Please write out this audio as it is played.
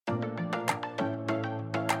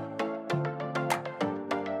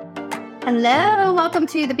Hello, welcome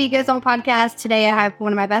to the Be Good Zone podcast. Today I have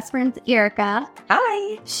one of my best friends, Erica.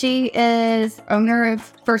 Hi. She is owner of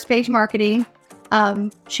First Page Marketing.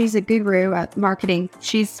 She's a guru at marketing.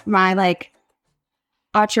 She's my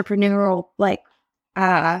entrepreneurial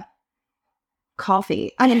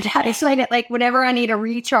coffee. I need to explain it. Like whenever I need a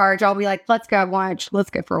recharge, I'll be like, let's go have lunch.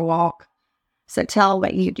 Let's go for a walk. So tell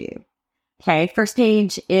what you do. Okay. First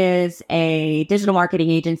Page is a digital marketing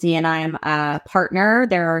agency and I'm a partner.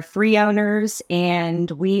 There are 3 owners and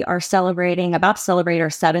we are about to celebrate our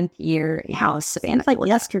 7th year in house. It's like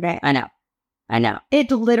yesterday. I know. It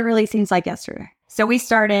literally seems like yesterday. So we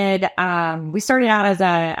started out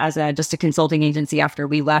as just a consulting agency after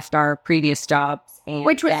we left our previous jobs.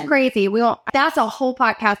 Which was crazy. That's a whole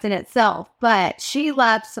podcast in itself, but she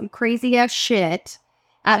left some crazy ass shit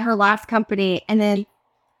at her last company. And then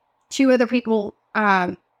 2 other people,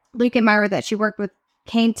 Luke and Myra, that she worked with,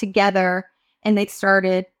 came together and they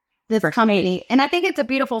started this company. And I think it's a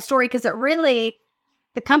beautiful story because the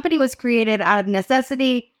company was created out of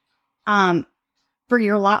necessity for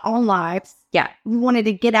your own lives. Yeah. You wanted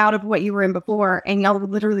to get out of what you were in before and y'all were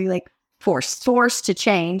literally forced to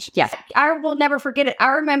change. Yes. I will never forget it.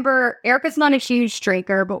 I remember Erica's not a huge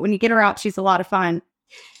drinker, but when you get her out, she's a lot of fun.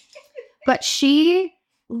 But she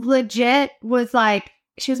legit was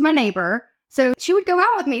she was my neighbor. So she would go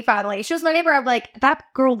out with me finally. She was my neighbor. I'm like, that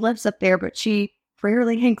girl lives up there, but she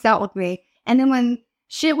rarely hangs out with me. And then when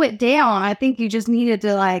shit went down, I think you just needed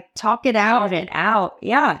to talk it out.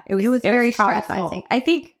 Yeah. It was very stressful. I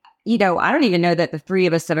think, I don't even know that the 3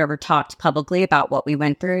 of us have ever talked publicly about what we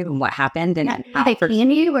went through and what happened. And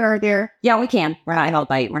can you or there? Yeah, we can. We're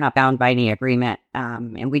not bound by any agreement.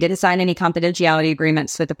 And we didn't sign any confidentiality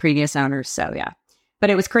agreements with the previous owners. So yeah. But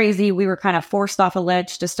it was crazy. We were kind of forced off a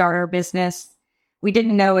ledge to start our business. We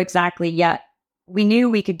didn't know exactly yet. We knew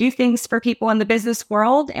we could do things for people in the business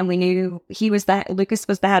world. And we knew Lucas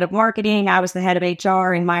was the head of marketing. I was the head of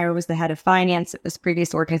HR and Myra was the head of finance at this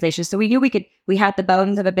previous organization. So we knew we had the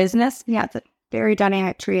bones of a business. Yeah, it's a very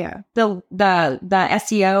dynamic trio. The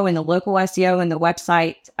SEO and the local SEO and the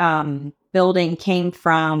website building came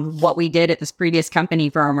from what we did at this previous company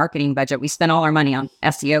for our marketing budget. We spent all our money on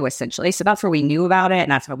SEO essentially. So that's where we knew about it. And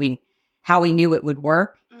that's how we knew it would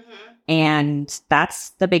work. Mm-hmm. And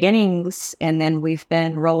that's the beginnings. And then we've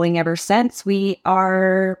been rolling ever since. We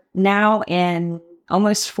are now in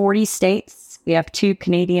almost 40 states. We have 2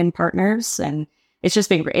 Canadian partners and it's just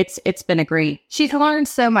been great. It's been a great. She's learned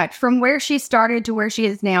so much from where she started to where she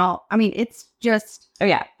is now. I mean, it's just. Oh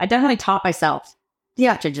yeah. I definitely taught myself.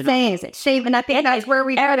 Yeah, same. And I think that's where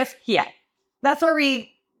we. Yeah, that's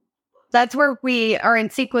where we are in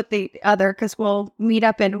sync with the other because we'll meet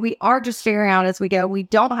up and we are just figuring out as we go. We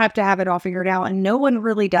don't have to have it all figured out, and no one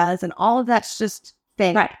really does. And all of that's just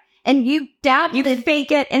fake. Right. And you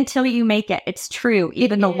fake it until you make it. It's true.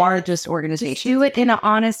 Even the largest organizations. Just do it in an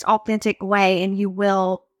honest, authentic way, and you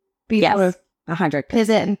will be able to 100%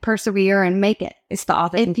 pivot and persevere and make it. It's the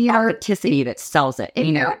authenticity that sells it.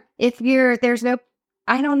 There's no.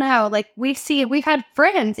 I don't know. We've had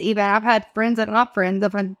friends even. I've had friends that are not friends.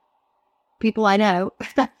 I've had people I know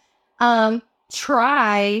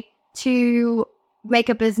try to make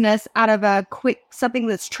a business out of something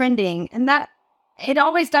that's trending. And that it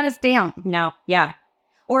always dies down. No. Yeah.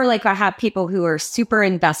 Or I have people who are super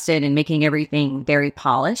invested in making everything very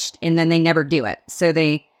polished and then they never do it. So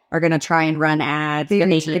they are going to try and run ads or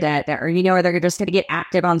they're just going to get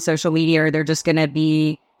active on social media or they're just going to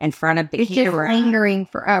be in front of the camera. Just lingering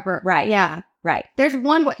forever. Right. Yeah. Right. There's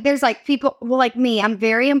people, like me, I'm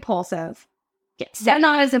very impulsive. Yes. I'm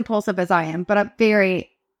not as impulsive as I am, but I'm very,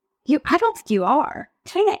 I don't think you are.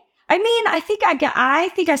 I mean, I think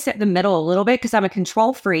I sit in the middle a little bit because I'm a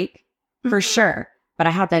control freak for sure. But I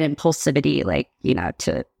have that impulsivity,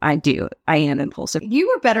 I am impulsive. You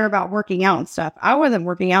were better about working out and stuff. I wasn't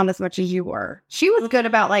working out as much as you were. She was good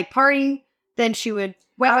about partying. Then she would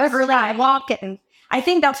walk it. I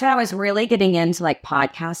think that's when I was really getting into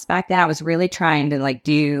podcasts back then. I was really trying to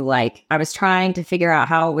I was trying to figure out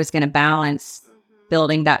how I was going to balance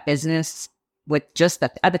building that business with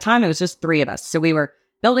at the time it was just 3 of us. So we were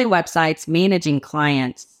building websites, managing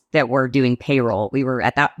clients that were doing payroll. We were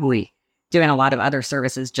at that point doing a lot of other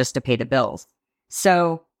services just to pay the bills.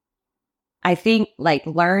 So I think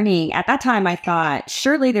learning at that time, I thought,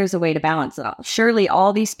 surely there's a way to balance it all. Surely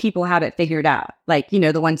all these people have it figured out.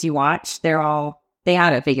 The ones you watch, they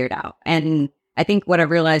have it figured out. And I think what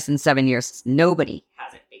I've realized in 7 years, nobody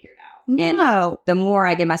has it figured out. No. And the more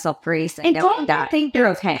I give myself grace and know that, I think you're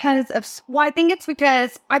okay. I think it's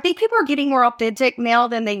because I think people are getting more authentic now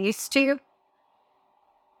than they used to.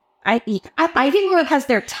 I think because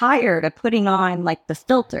they're tired of putting on like the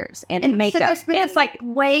filters and makeup. So there's been this like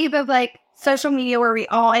wave of like social media where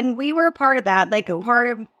we were a part of that, like a part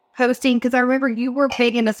of posting. Because I remember you were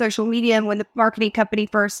big into social media when the marketing company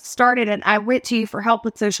first started, and I went to you for help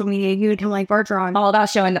with social media. You and like Bergeron, all about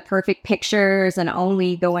showing the perfect pictures and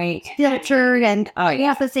only going filtered and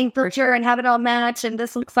the same filter and have it all match. And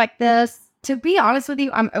this looks like this. To be honest with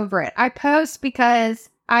you, I'm over it. I post because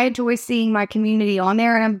I enjoy seeing my community on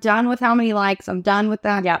there, and I'm done with how many likes. I'm done with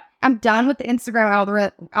that. Yeah. I'm done with the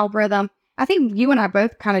Instagram algorithm. I think you and I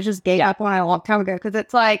both kind of just gave up on it a long time ago, because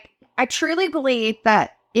it's like, I truly believe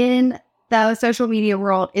that in the social media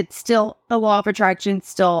world, it's still, the law of attraction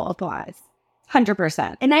still applies.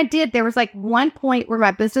 100%. And there was like one point where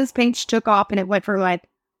my business page took off, and it went from like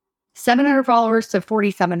 700 followers to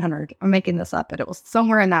 4,700. I'm making this up, but it was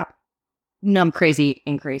somewhere in that crazy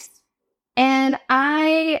increase. And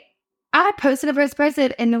I posted,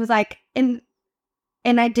 and it was like, and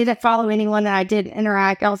I didn't follow anyone that I did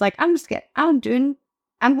interact. I was like,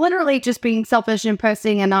 I'm literally just being selfish and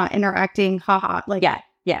posting and not interacting. Haha. Like,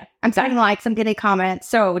 yeah. I'm getting likes, I'm getting comments.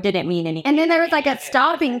 So it didn't mean anything. And then there was like a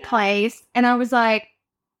stopping place, and I was like,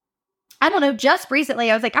 I don't know, just recently,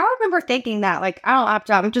 I was like, I remember thinking that, like, I don't have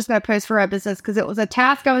to, I'm just going to post for a business, because it was a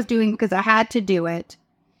task I was doing because I had to do it.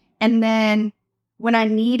 And then when I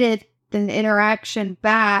needed the interaction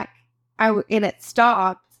back, and it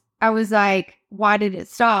stopped, I was like, why did it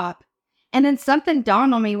stop? And then something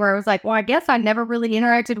dawned on me where I was like, well, I guess I never really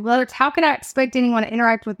interacted with others. How can I expect anyone to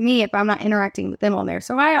interact with me if I'm not interacting with them on there?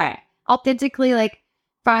 So I authentically like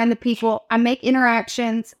find the people, I make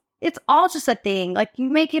interactions. It's all just a thing. Like, you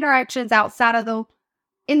make interactions outside of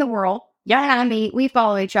in the world. Yeah, I mean, we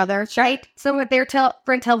follow each other, right? So what their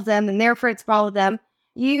friend tells them, and their friends follow them.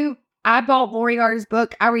 I bought Lori Garter's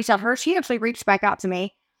book. I reached out to her. She actually reached back out to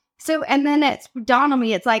me. So, and then it's dawned on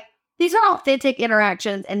me. It's like, these are authentic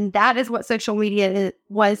interactions. And that is what social media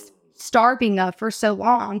was starving of for so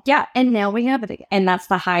long. Yeah. And now we have it again. And that's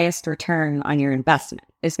the highest return on your investment.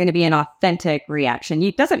 It's going to be an authentic reaction.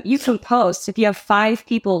 You can post, if you have 5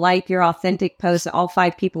 people like your authentic post, all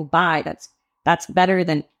 5 people buy, that's better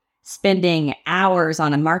than spending hours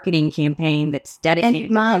on a marketing campaign that's dedicated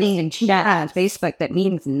to money and chat on Facebook that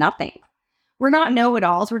means nothing. We're not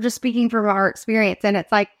know-it-alls. We're just speaking from our experience. And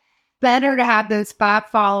it's like, better to have those 5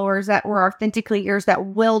 followers that were authentically yours, that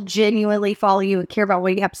will genuinely follow you and care about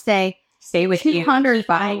what you have to say. Stay with 200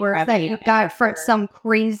 followers that you got for some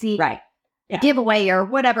crazy giveaway or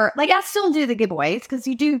whatever. Like, I still do the giveaways because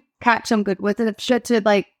you do catch some good with it. It's shit to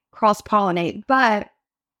like cross-pollinate. But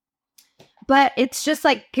it's just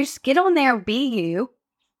like, just get on there, be you,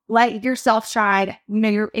 let yourself shine. You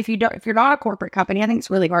know, if you're not a corporate company, I think it's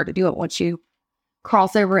really hard to do it once you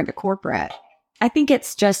cross over into corporate. I think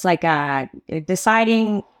it's just like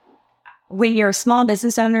deciding when you're a small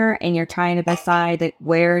business owner and you're trying to decide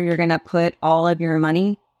where you're going to put all of your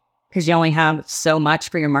money, because you only have so much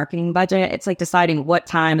for your marketing budget. It's like deciding what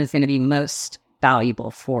time is going to be most valuable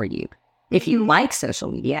for you. If you like social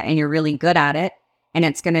media and you're really good at it, and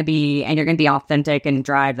you're going to be authentic and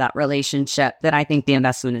drive that relationship, then I think the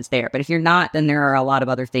investment is there. But if you're not, then there are a lot of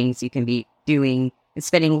other things you can be doing and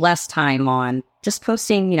spending less time on just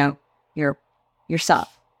posting,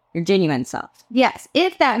 yourself, your genuine self. Yes,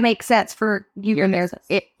 if that makes sense for you, your business.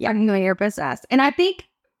 Your business. And I think,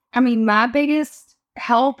 my biggest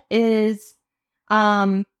help is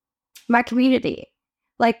my community,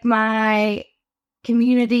 like my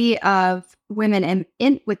community of women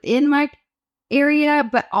within my area,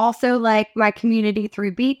 but also like my community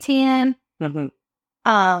through B10. Mm-hmm.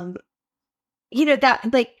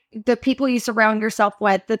 That like the people you surround yourself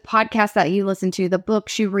with, the podcasts that you listen to, the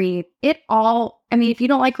books you read, if you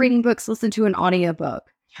don't like reading books, listen to an audiobook.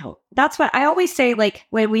 That's what I always say. Like,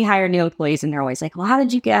 when we hire new employees and they're always like, well, how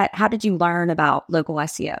did you learn about local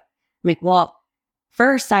SEO? I'm like, well,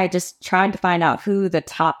 first I just tried to find out who the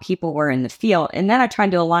top people were in the field. And then I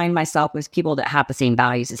tried to align myself with people that have the same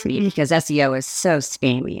values as me, because SEO is so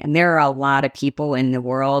spammy. And there are a lot of people in the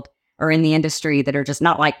world or in the industry that are just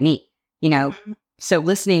not like me, So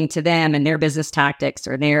listening to them and their business tactics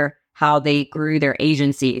or how they grew their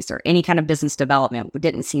agencies or any kind of business development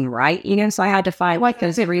didn't seem right, So I had to find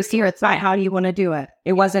those resources. It's not how you want to do it.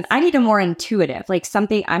 It wasn't. I need a more intuitive, like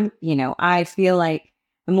something. I feel like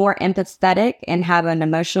I'm more empathetic and have an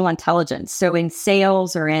emotional intelligence. So in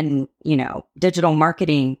sales or in digital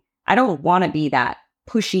marketing, I don't want to be that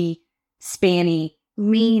pushy, spammy.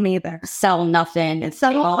 Me neither. Sell nothing. It's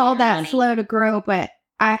all that money. Slow to grow, but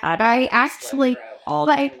I actually.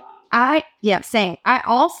 Same. I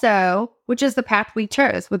also, which is the path we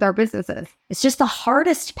chose with our businesses. It's just the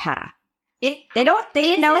hardest path. They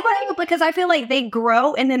know because I feel like they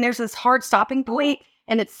grow and then there's this hard stopping point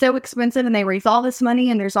and it's so expensive and they raise all this money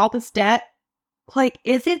and there's all this debt. Like,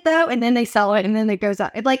 is it though? And then they sell it and then it goes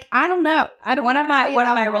up. It's like, I don't know. One of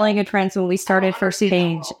my really good friends, when we started First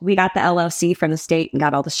Change, we got the LLC from the state and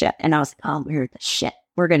got all the shit. And I was like, oh, we're the shit.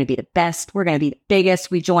 We're going to be the best. We're going to be the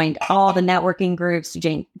biggest. We joined all the networking groups.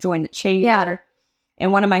 We joined the chain. Yeah.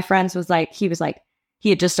 And one of my friends was like, he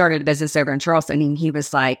had just started a business over in Charleston. And he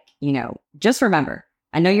was like, just remember,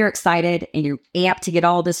 I know you're excited and you're amped to get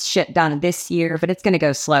all this shit done this year, but it's going to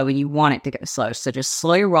go slow and you want it to go slow. So just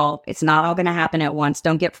slow your roll. It's not all going to happen at once.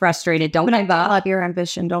 Don't get frustrated. Don't give up. Love your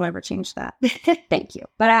ambition. Don't ever change that. Thank you.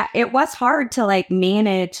 But it was hard to like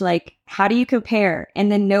manage, like, how do you compare?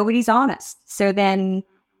 And then nobody's honest. So then,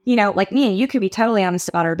 like me and you could be totally honest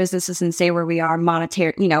about our businesses and say where we are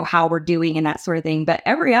monetary, how we're doing and that sort of thing. But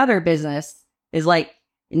every other business is like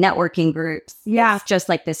networking groups. Yeah. It's just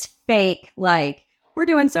like this fake, like, we're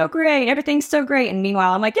doing so great. Everything's so great. And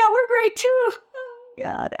meanwhile, I'm like, yeah, we're great too.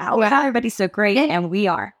 God, everybody's so great. And we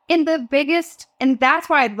are. And that's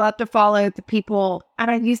why I'd love to follow the people. I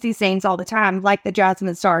don't use these names all the time, like the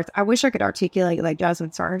Jasmine Stars. I wish I could articulate like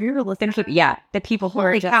Jasmine Stars. Have you ever listened to the people who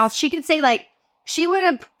are just... She could say like, she would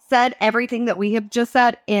have said everything that we have just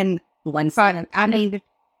said in one sentence. I mean,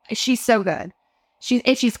 she's so good.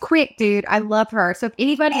 She's quick, dude. I love her. So if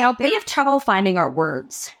anybody out there... We have trouble finding our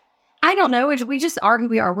words. I don't know. We just are who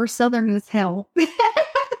we are. We're Southern as hell.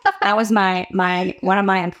 That was my one of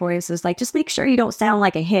my employees was like, just make sure you don't sound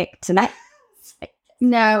like a hick tonight.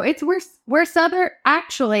 No, we're Southern.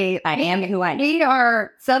 Actually, I am who I am. We are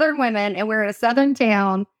Southern women, and we're in a Southern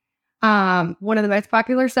town. One of the most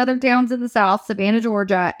popular Southern towns in the South, Savannah,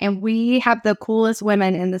 Georgia, and we have the coolest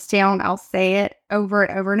women in this town. I'll say it over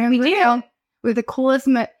and over and over. We do. We have the coolest.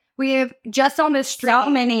 We have just on this street so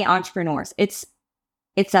many entrepreneurs. It's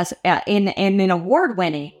us in an award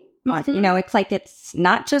winning. It's like it's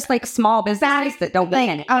not just like small businesses that don't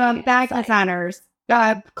win. Bag designers,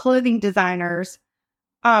 clothing designers,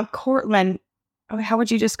 Cortland. How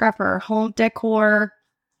would you describe her? Home decor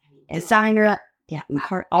designer. Yeah,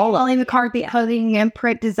 McCarthy, clothing and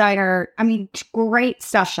print designer. I mean, great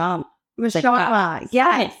stuff. Michelle,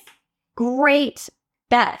 yes, great.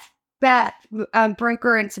 Beth,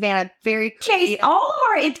 Brinker and Savannah, very Chase, all of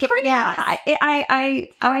our it's pretty. Yeah,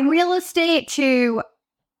 I real estate too.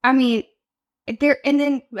 I mean, there and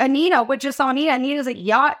then Anita. Anita's a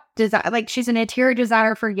yacht design. Like she's an interior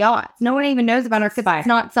designer for yachts. No one even knows about her because it's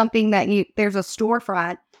not something that there's a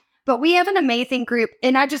storefront. But we have an amazing group,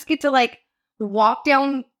 and I just get to like walk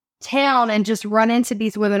downtown and just run into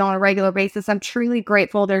these women on a regular basis. I'm truly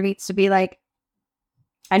grateful. There needs to be like.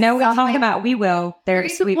 I know we'll talk about, we've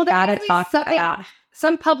got to talk about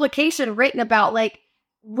some publication written about like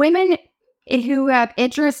women who have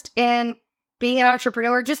interest in being an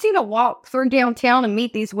entrepreneur just need to walk through downtown and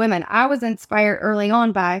meet these women. I was inspired early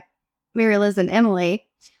on by Mary Liz and Emily.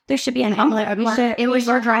 There should be an Emily. It was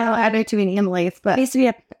our trial. I know too many Emily's, but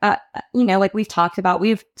basically, like we've talked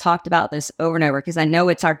about this over and over because I know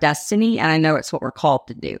it's our destiny and I know it's what we're called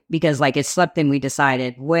to do because like it's something we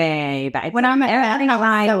decided way back when I'm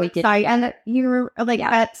at so excited. And you're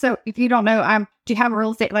like, so if you don't know, I do have a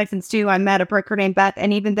real estate license too. I met a broker named Beth,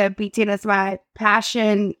 and even though BT is my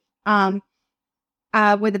passion,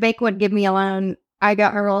 with the bank wouldn't give me a loan, I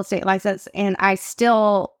got her real estate license, and I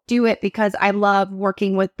still do it because I love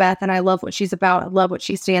working with Beth and I love what she's about. I love what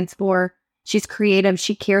she stands for. She's creative.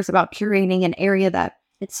 She cares about curating an area that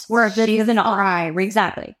it's where she's an eye.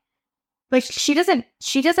 Exactly. Like she doesn't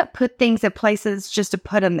put things in places just to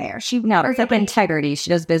put them there. It's like integrity. She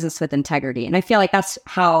does business with integrity. And I feel like that's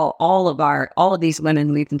how all of these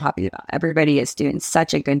women we've been talking about, everybody is doing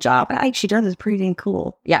such a good job. I think she does is pretty dang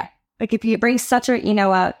cool. Yeah. Like if you bring such a, she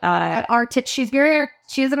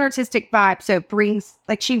has an artistic vibe. So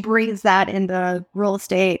she brings that in the real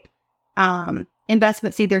estate,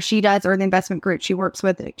 investments, either she does or the investment group she works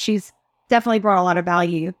with. She's definitely brought a lot of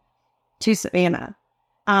value to Savannah.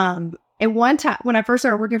 And one time when I first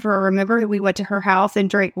started working for her, I remember we went to her house and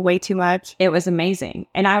drank way too much. It was amazing.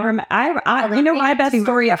 And my best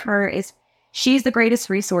story of her is she's the greatest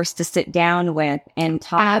resource to sit down with and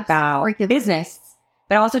talk about business.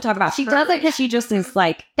 But also talk about she does it because she just is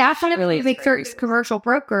like that's one of really big commercial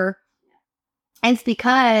broker. And it's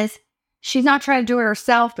because she's not trying to do it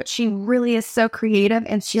herself, but she really is so creative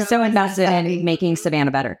and she's so invested in making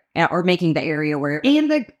Savannah better or making the area wherever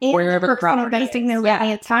investing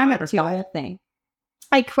their time into the whole thing.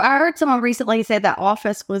 Like I heard someone recently say that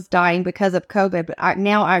office was dying because of COVID, but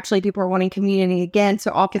now actually people are wanting community again.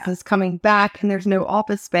 So office is coming back and there's no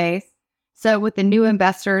office space. So with the new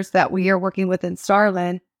investors that we are working with in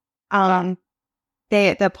Starland, The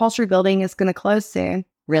upholstery building is going to close soon.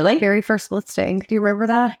 Really? Very first listing. Do you remember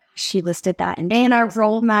that? She listed that. And I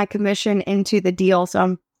rolled my commission into the deal. So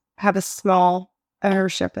I have a small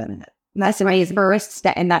ownership in it. And that's amazing.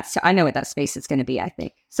 And I know what that space is going to be, I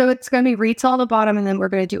think. So it's going to be retail on the bottom, and then we're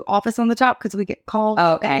going to do office on the top because we get called.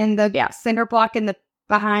 Oh, okay. And the center block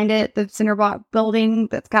behind it, the center block building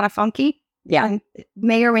that's kind of funky. Yeah. And it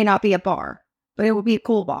may or may not be a bar, but it will be a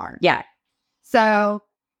cool bar. Yeah. So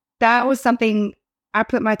that was something I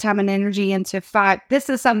put my time and energy into. This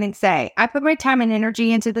is something I put my time and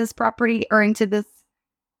energy into this property or into this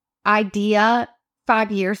idea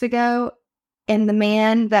 5 years ago. And the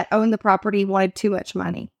man that owned the property wanted too much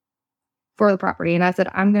money for the property. And I said,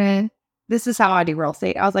 this is how I do real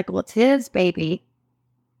estate. I was like, well, it's his baby.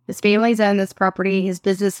 His family's owned this property. His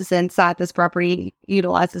business is inside this property. He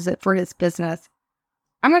utilizes it for his business.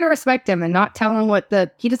 I'm going to respect him and not tell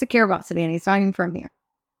him he doesn't care about Savannah. He's not even from here.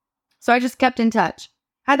 So I just kept in touch.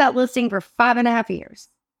 Had that listing for 5.5 years.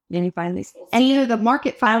 Then you finally, and the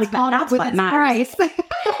market finally caught up with its price.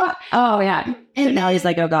 Oh yeah. And now he's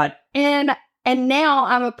like, oh God. And now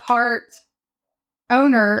I'm a part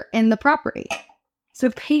owner in the property. So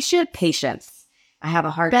patience. I have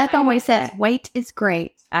a hard Beth time. always says, wait is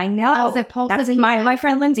great. I know. That's my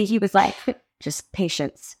friend Lindsay. He was like, just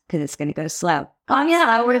patience because it's going to go slow. Oh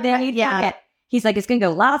yeah. Slower than you think. He's like, it's going to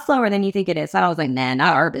go a lot slower than you think it is. And I was like, nah,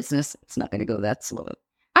 not our business. It's not going to go that slow.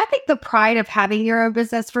 I think the pride of having your own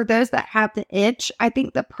business, for those that have the itch, I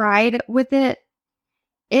think the pride with it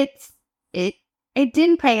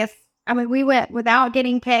didn't pay us. I mean, we went without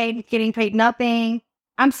getting paid nothing.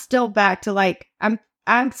 I'm still back to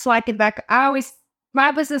I'm slacking back.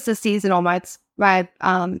 My business is seasonal. My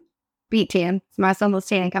beat tan, it's my sunless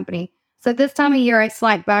tanning company. So this time of year, I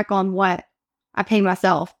slack back on what I pay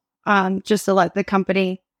myself, just to let the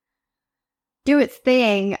company do its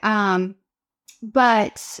thing.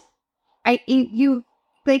 But I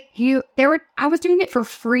was doing it for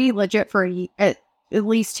free, legit for at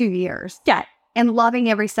least 2 years. Yeah. And loving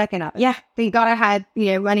every second of it. Yeah. Thank God I had,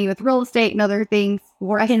 money with real estate and other things.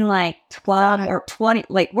 Working 12 or 20,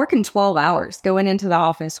 working 12 hours, going into the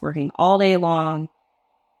office, working all day long.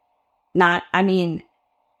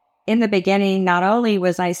 In the beginning, not only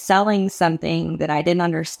was I selling something that I didn't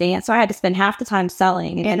understand, so I had to spend half the time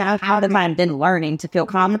selling and half the time then learning to feel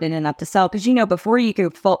confident enough to sell. Because, before you go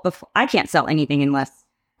I can't sell anything unless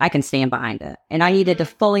I can stand behind it. And I needed to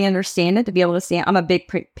fully understand it to be able to stand. I'm a big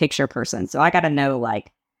picture person. So I got to know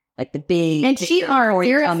the big. And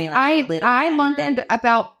I learned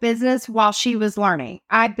about business while she was learning.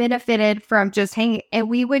 I benefited from just hanging, and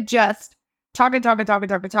we would just talk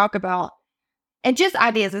about, and just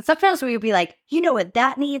ideas. And sometimes we would be like, what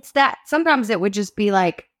that needs that. Sometimes it would just be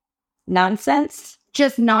nonsense,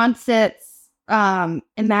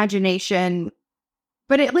 imagination.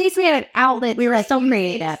 But at least we had an outlet. We were so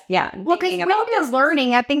creative. Yeah. Well, because when you're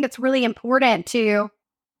learning, I think it's really important when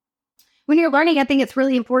you're learning, I think it's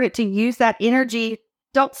really important to use that energy.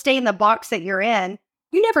 Don't stay in the box that you're in.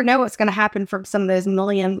 You never know what's going to happen from some of those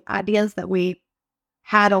million ideas that we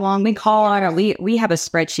had along. We have a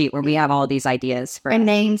spreadsheet where we have all these ideas for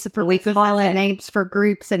names for names for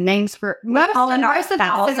groups and names for million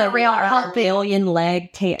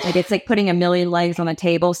leg table. It's like putting a million legs on a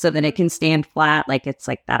table so that it can stand flat. It's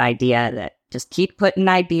that idea that just keep putting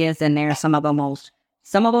ideas in there. Some of them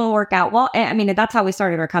will work out. Well, that's how we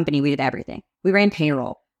started our company. We did everything. We ran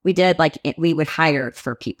payroll. We did we would hire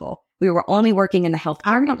for people. We were only working in the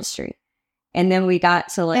healthcare industry. And then we got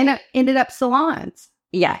to and it ended up salons.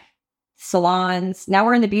 Yeah. Salons. Now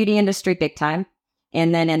we're in the beauty industry big time.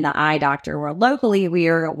 And then in the eye doctor world, locally, we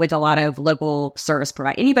are with a lot of local service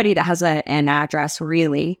providers. Anybody that has an address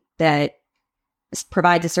really that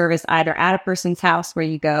provides a service either at a person's house where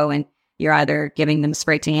you go and you're either giving them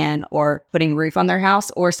spray tan or putting a roof on their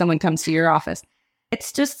house, or someone comes to your office.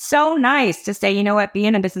 It's just so nice to say,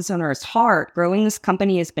 being a business owner is hard. Growing this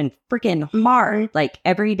company has been freaking hard.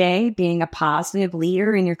 Every day, being a positive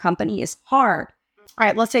leader in your company is hard. All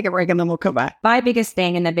right, let's take a break and then we'll come back. My biggest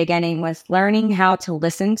thing in the beginning was learning how to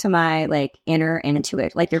listen to my inner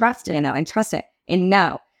intuition, trust it, and trust it. And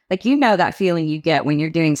know, that feeling you get when you're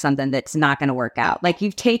doing something that's not going to work out.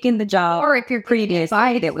 You've taken the job, or if you're previous,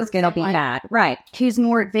 it was going to be bad. Right. Who's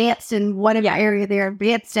more advanced in whatever area they're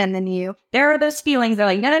advanced in than you. There are those feelings.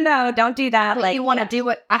 They're no, don't do that. You want to do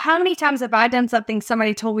it. How many times have I done something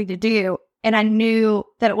somebody told me to do, and I knew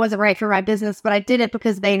that it wasn't right for my business, but I did it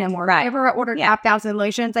because they know more. Right. Ever ordered 5,000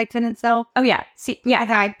 lotions I couldn't sell? Oh, yeah. See,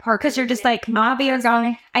 yeah. Because you're just obvious.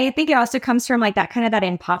 I think it also comes from that kind of that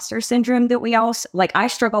imposter syndrome that we all, I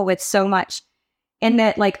struggle with so much. And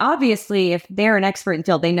that, like, obviously, if they're an expert in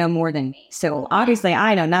field, they know more than me. So obviously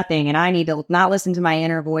I know nothing, and I need to not listen to my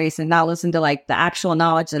inner voice and not listen to like the actual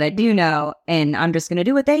knowledge that I do know. And I'm just going to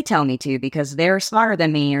do what they tell me to because they're smarter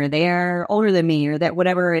than me, or they're older than me, or that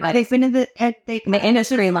whatever. They've been in the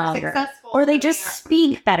industry longer, or they just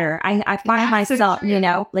speak better. I find myself,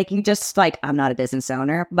 like, you just like, I'm not a business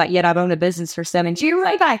owner, but yet I've owned a business for 7 years. Do you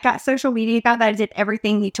remember I got social media guy that did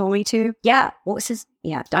everything he told me to? Yeah. What was his?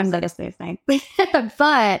 Yeah, I'm going to say his name.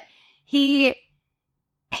 But he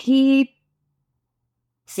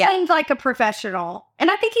seemed like a professional. And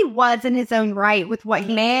I think he was in his own right with what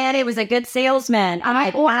he... Man, it was a good salesman.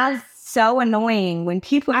 It was so annoying when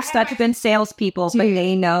people are such good salespeople, but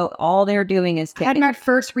they know all they're doing is... I had my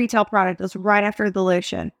first retail product. It was right after the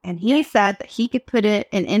lotion. And he said that he could put it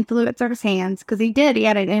in influencers' hands, because he did. He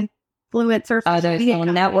had an influencer... those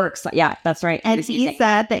networks. Yeah, that's right. And he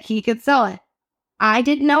said that he could sell it. I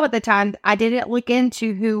didn't know at the time. I didn't look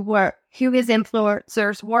into who his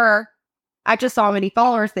influencers were. I just saw how many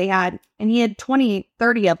followers they had. And he had 20,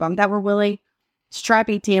 30 of them that were really strap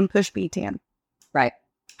BTN, push BTN. Right.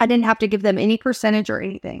 I didn't have to give them any percentage or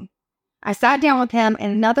anything. I sat down with him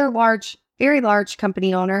and another very large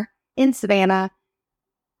company owner in Savannah,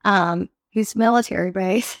 who's military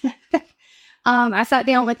base. I sat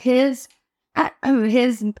down with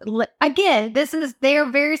again,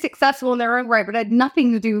 they're very successful in their own right, but it had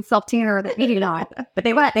nothing to do with self-tanner or the media not. But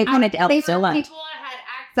they wanted to help so much. People I had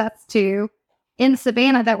access to in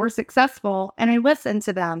Savannah that were successful, and I listened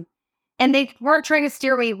to them. And they weren't trying to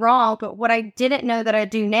steer me wrong, but what I didn't know that I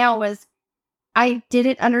do now was I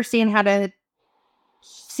didn't understand how to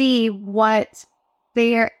see what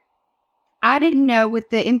I didn't know with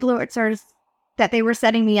the influencers that they were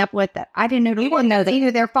setting me up with, that I didn't know. You didn't know that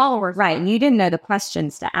either their followers. Right. And you didn't know the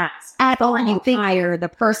questions to ask. At all. You hire the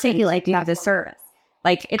person to do the service.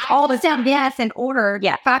 Like, it's all the stuff. Yes. And ordered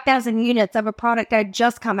 5,000 units of a product I'd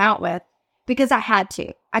just come out with because I had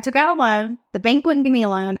to. I took out a loan. The bank wouldn't give me a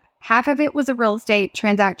loan. Half of it was a real estate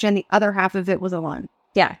transaction. The other half of it was a loan.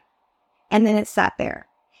 Yeah. And then it sat there.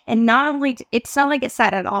 And not only, it's not like it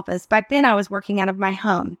sat at an office. Back then I was working out of my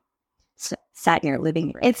home. Sat in your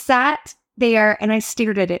living room. It sat there and I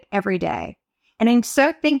stared at it every day. And I'm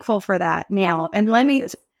so thankful for that now. And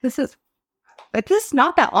this is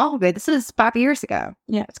not that long ago. This is 5 years ago.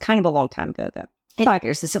 Yeah. It's kind of a long time ago though. 5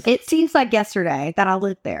 years. It seems like yesterday that I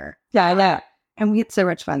lived there. Yeah, I know. And we had so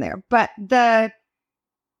much fun there. But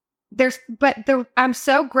I'm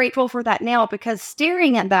so grateful for that now, because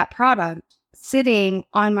staring at that product sitting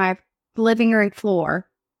on my living room floor.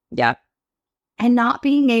 Yeah. And not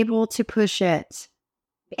being able to push it.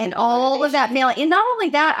 And all of that mailing. And not only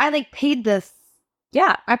that, I paid this.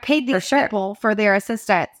 Yeah. I paid these people for their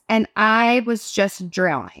assistance. And I was just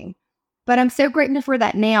drowning. But I'm so grateful for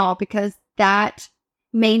that now, because that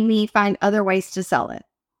made me find other ways to sell it.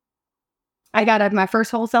 I got my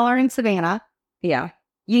first wholesaler in Savannah. Yeah.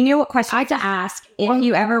 You knew what questions to ask if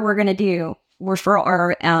you ever were going to do referral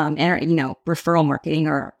or, referral marketing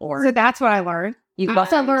or. So that's what I learned. You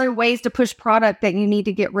also learn ways to push product that you need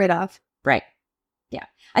to get rid of. Right. Yeah.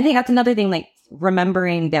 I think that's another thing, like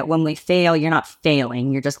remembering that when we fail, you're not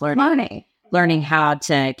failing. You're just learning how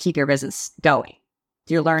to keep your business going.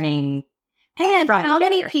 You're learning. And how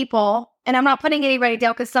many people, and I'm not putting anybody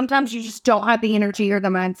down, because sometimes you just don't have the energy or the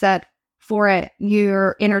mindset for it.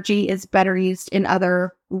 Your energy is better used in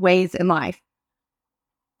other ways in life.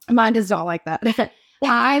 Mine is not like that.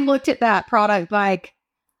 I looked at that product like,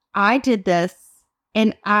 I did this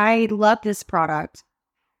and I love this product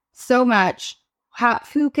so much.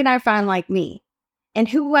 Who can I find like me? And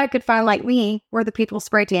who I could find like me were the people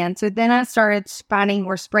spray tan. So then I started finding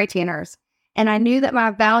more spray tanners. And I knew that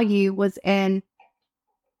my value was in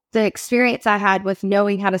the experience I had with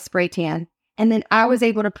knowing how to spray tan. And then I was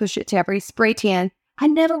able to push it to every spray tan. I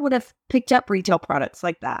never would have picked up retail products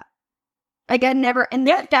like that. Like I never, and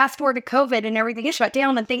then fast forward to COVID and everything is shut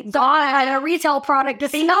down, and thank God I had a retail product to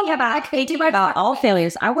see about all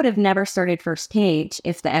failures. I would have never started First Page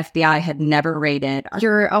if the FBI had never raided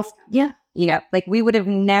like we would have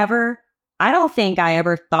never. I don't think I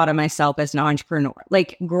ever thought of myself as an entrepreneur.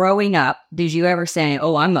 Like growing up, did you ever say,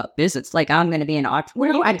 "Oh, I'm a business, like I'm going to be an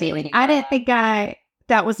entrepreneur"? I didn't think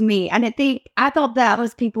that was me. I thought that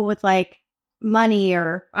was people with like money,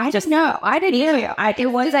 or I didn't know. I didn't know. I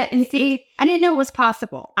didn't know it was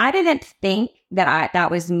possible. I didn't think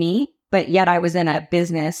that was me, but yet I was in a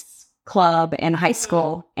business club in high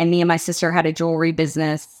school, and me and my sister had a jewelry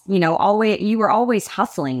business. You were always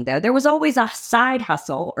hustling though. There was always a side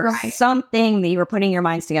hustle or something that you were putting your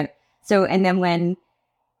minds together. So, and then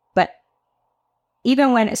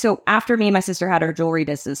so after me and my sister had our jewelry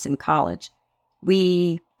business in college,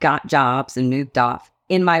 we got jobs and moved off.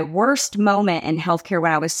 In my worst moment in healthcare,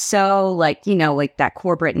 when I was so like, like that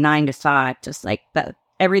corporate 9 to 5, just like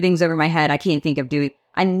everything's over my head. I can't think of doing.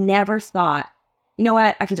 I never thought, you know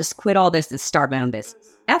what? I can just quit all this and start my own business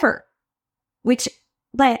ever. Which,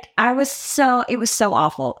 like, it was so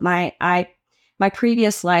awful. My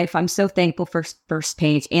previous life, I'm so thankful for First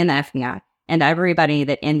Page and the FBI and everybody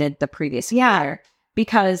that ended the previous year,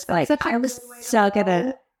 because like I was so good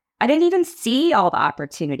at. I didn't even see all the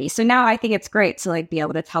opportunities. So now I think it's great to like be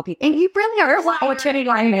able to tell people. And you really are.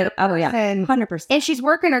 Oh yeah, 100%. And she's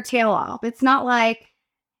working her tail off. It's not like,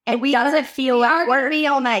 and we doesn't feel like we're be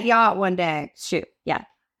on that yacht one day. Shoot, yeah.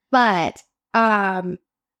 But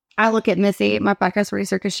I look at Missy, my podcast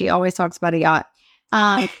producer, because she always talks about a yacht.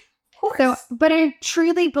 So, but I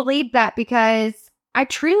truly believe that, because I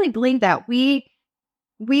truly believe that we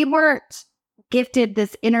weren't gifted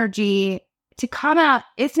this energy to come out.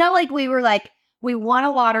 It's not like we were like, we won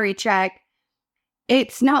a lottery check.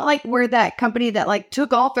 It's not like we're that company that like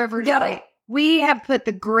took off overnight. We have put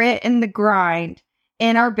the grit and the grind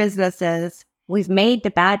in our businesses. We've made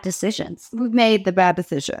the bad decisions.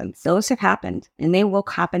 Those have happened, and they will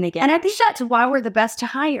happen again. And I think that's why we're the best to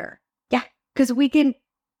hire. Yeah. Because we can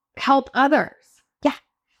help others. Yeah.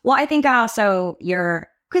 Well, I think also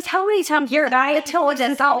because how many times your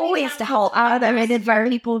intelligence always to help others. I mean, admire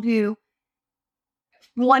people who,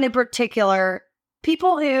 one in particular,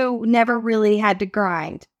 people who never really had to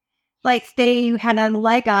grind. Like, they had a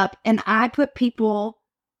leg up, and I put people.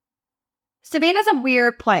 Savannah's a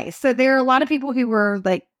weird place. So there are a lot of people who were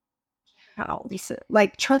like,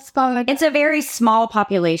 trust fund. It's a very small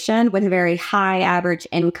population with a very high average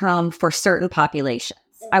income for certain populations,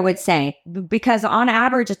 I would say, because on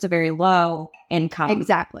average, it's a very low income.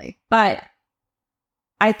 Exactly. But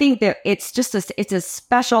I think that it's a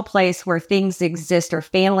special place where things exist or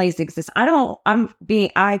families exist.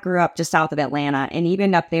 I grew up just south of Atlanta, and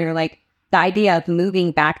even up there, like, the idea of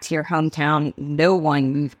moving back to your hometown, no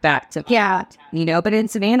one moved back to hometown, but in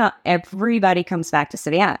Savannah, everybody comes back to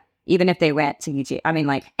Savannah, even if they went to UG. I mean,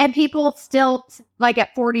 like, and people still, like,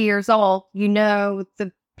 at 40 years old,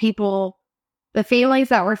 the families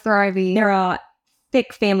that were thriving. There are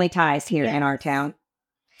thick family ties here in our town.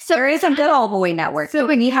 So there is a good old boy network. So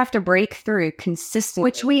when you have to break through consistently,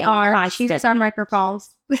 which we are, she's on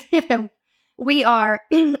microphones. We are.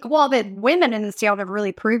 Well, the women in this town have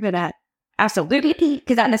really proven it. Absolutely.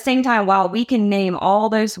 Because at the same time, while we can name all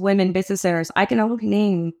those women business owners, I can only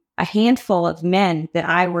name a handful of men that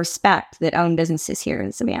I respect that own businesses here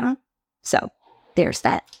in Savannah. So there's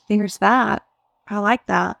that. I like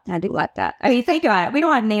that. I do like that. I mean, think about it. We don't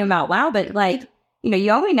want to name them out loud, but like,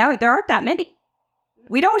 you only know there aren't that many.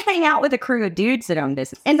 We don't hang out with a crew of dudes that own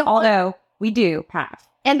business. Although we do have.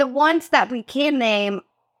 And the ones that we can name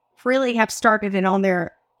really have started it on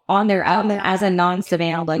their own as a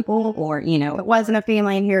non-Savannah local, or, it wasn't a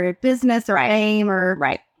family inherited business or name or.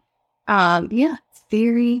 Right. Yeah, it's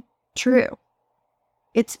very true.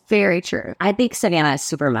 It's very true. I think Savannah is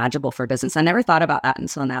super magical for business. I never thought about that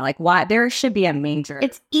until now. Like, why there should be a major.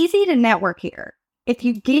 It's easy to network here. If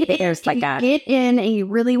you get get in and you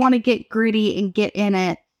really want to get gritty and get in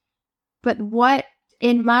it. But what,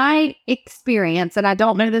 in my experience, and I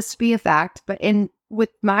don't know this to be a fact, but with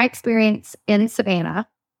my experience in Savannah,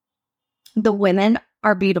 the women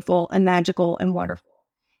are beautiful and magical and wonderful.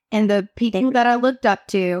 And the people that I looked up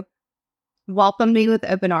to welcomed me with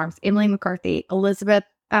open arms. Emily McCarthy, Elizabeth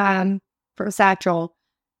from Satchel,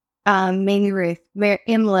 Mamie Ruth,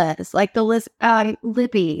 Liz, like the list,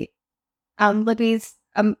 Libby. Libby's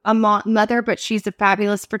a mother, but she's a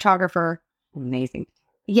fabulous photographer. Amazing.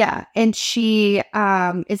 Yeah. And she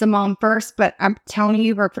is a mom first, but I'm telling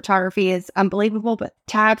you, her photography is unbelievable. But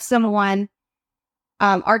to have someone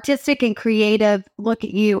artistic and creative look at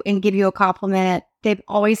you and give you a compliment, they've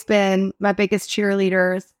always been my biggest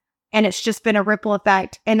cheerleaders. And it's just been a ripple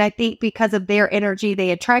effect. And I think because of their energy, they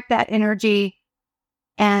attract that energy.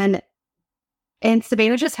 And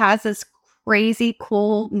Savannah just has this crazy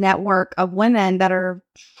cool network of women that are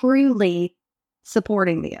truly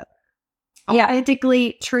supporting the other. Yeah,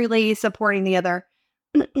 authentically, truly supporting the other.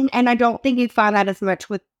 And I don't think you'd find that as much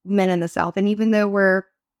with men in the South. And even though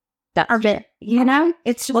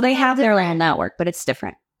it's just, they have their own network, but it's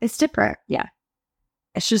different. It's different. Yeah.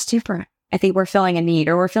 It's just different. I think we're filling a need,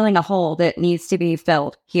 or we're filling a hole that needs to be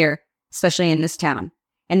filled here, especially in this town.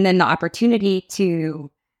 And then the opportunity to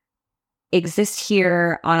exist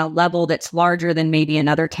here on a level that's larger than maybe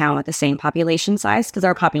another town with the same population size, because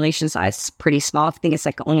our population size is pretty small. I think it's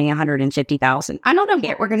like only 150,000. I don't know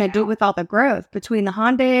what we're going to do with all the growth between the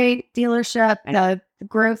Hyundai dealership, the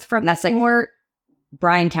growth from that's Ford.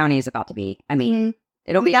 Bryan County is about to be. I mean,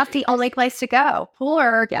 it'll be. That's the only place to go.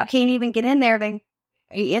 Poor, Yeah. can't even get in there.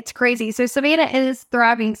 It's crazy. So Savannah is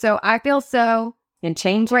thriving. So I feel so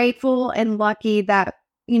grateful and lucky that,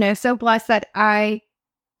 so blessed that I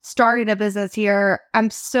started a business here.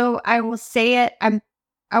 I will say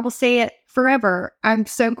it forever. I'm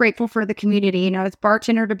so grateful for the community. It's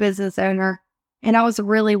bartender to business owner. And I was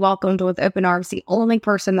really welcomed with open arms. The only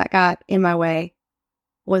person that got in my way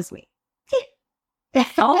was me.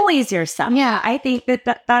 Always yourself. Yeah. I think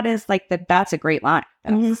that is that's a great line.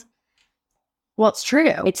 Mm-hmm. Well, it's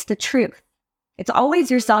true. It's the truth. It's always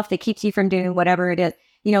yourself that keeps you from doing whatever it is,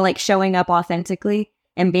 showing up authentically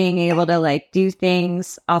and being able to do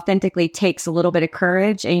things authentically takes a little bit of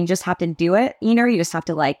courage, and you just have to do it. You just have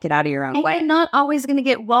to get out of your own way. You're not always going to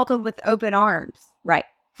get welcomed with open arms. Right.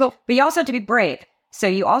 But you also have to be brave. So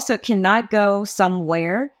you also cannot go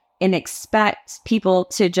somewhere and expect people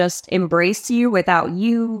to just embrace you without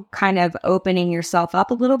you kind of opening yourself up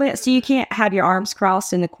a little bit. So you can't have your arms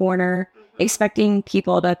crossed in the corner, expecting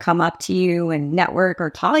people to come up to you and network or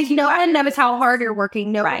talk. No one knows how hard you're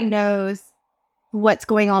working. No one knows what's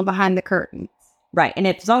going on behind the curtains. Right. And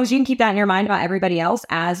as long as you can keep that in your mind about everybody else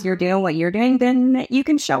as you're doing what you're doing, then you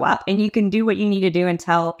can show up and you can do what you need to do and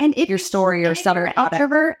tell your story or sell your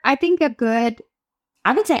introvert. I think I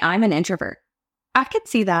would say I'm an introvert. I could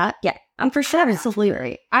see that. Yeah, I'm for sure.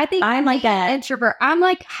 Absolutely. I think I'm like that introvert. I'm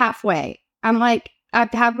halfway. I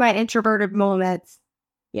have my introverted moments.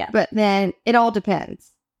 Yeah. But then it all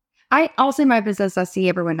depends. I also, in my business, I see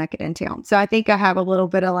everyone I get in town. So I think I have a little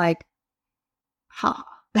bit of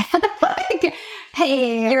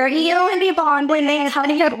hey, you're a bond when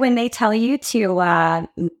they tell you to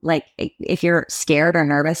if you're scared or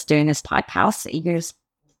nervous doing this podcast, you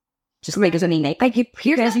just make as any naked.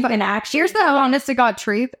 Here's the honest to God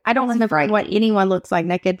truth. I don't know what anyone looks like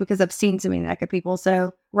naked because I've seen so many naked people.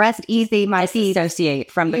 So rest easy, my feet. Associate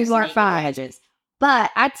from these are fine edges.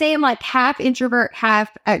 But I'd say I'm half introvert,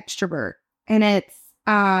 half extrovert, and it's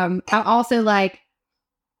I'm also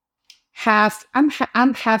half. I'm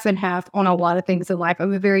half and half on a lot of things in life.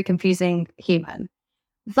 I'm a very confusing human,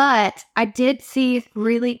 but I did see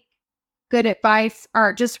really good advice,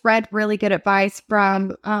 or just read really good advice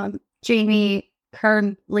from Jamie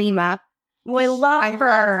Kern Lima. We love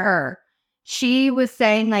her. She was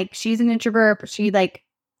saying she's an introvert, but she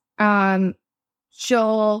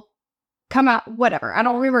she'll come out, whatever. I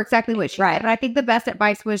don't remember exactly what she said, but I think the best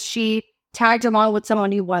advice was she tagged along with someone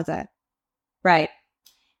who wasn't. Right.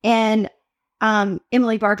 And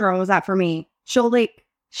Emily Bartram was that for me. She's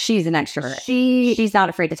an extrovert. She's not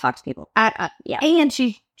afraid to talk to people. Yeah. And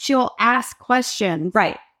she'll ask questions.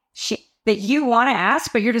 Right. That you want to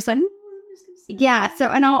ask, but you're just yeah. So,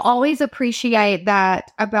 and I'll always appreciate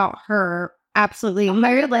that about her. Absolutely.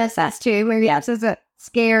 Mary Liz says too. Mary Liz isn't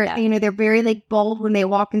scared. Yeah. They're very bold when they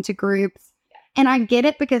walk into groups. Yeah. And I get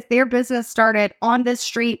it because their business started on this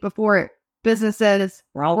street before businesses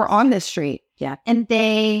were on this street. Yeah. And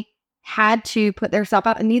they had to put themselves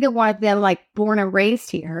up, and neither one of them born and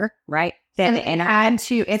raised here. Right. And had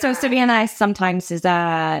to. So Savannah sometimes is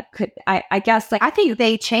I guess I think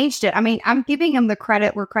they changed it. I mean, I'm giving them the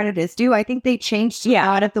credit where credit is due. I think they changed a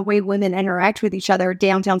lot of the way women interact with each other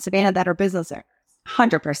downtown Savannah that are business owners.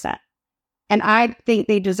 100%. And I think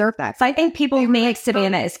they deserve that. So I think people make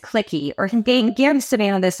Savannah as cliquey, or give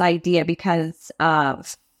Savannah this idea because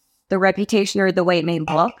of the reputation or the way it may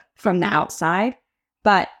look from the outside.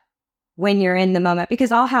 But when you're in the moment,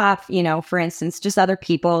 because I'll have, for instance, just other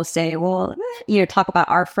people say, well, talk about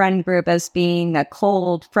our friend group as being a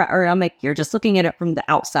cold friend, or I'm you're just looking at it from the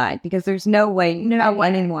outside, because there's no way,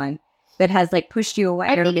 anyone that has pushed you away.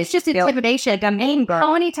 I think it's just intimidation.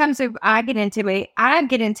 How many times have I get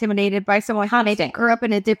intimidated by someone who grew up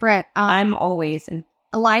in a different I'm always in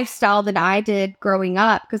a lifestyle than I did growing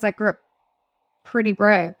up, because I grew up pretty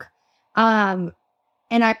broke.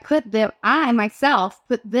 And I myself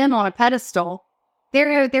put them on a pedestal.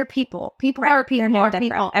 They're people. People are people. More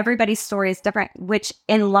different. Everybody's story is different, which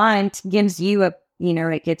in line gives you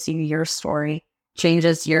it gives you your story,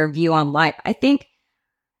 changes your view on life. I think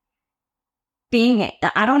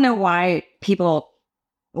I don't know why people,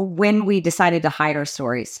 when we decided to hide our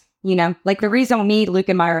stories, the reason me, Luke,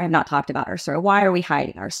 and Myra have not talked about our story. Why are we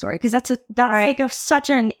hiding our story? Because that's such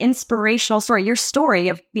an inspirational story. Your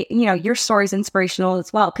story your story is inspirational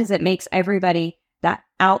as well, because it makes everybody that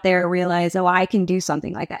out there realize, oh, I can do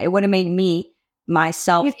something like that. It would have made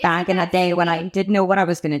myself back in a day when I didn't know what I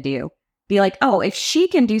was going to do, be oh, if she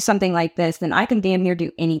can do something like this, then I can damn near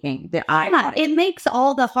do anything that it makes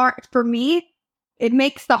all the hard, for me, it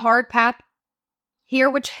makes the hard path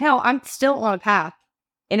here, which hell, I'm still on a path.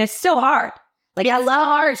 And it's still hard. Like, I love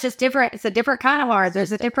art. It's just different. It's a different kind of art.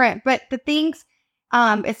 There's a different, but the things,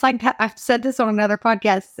 it's like, I've said this on another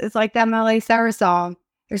podcast. It's like that Miley Cyrus song.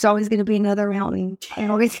 There's always going to be another mountain. I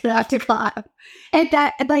always have to climb. And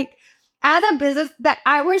that, like, as a business, that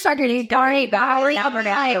I wish I could need to write Miley. I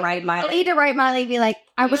need to write Miley and be like,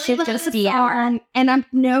 I wish it just be on. And I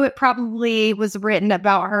know it probably was written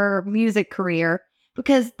about her music career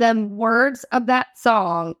because the words of that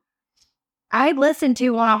song I listen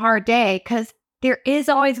to on a hard day because there is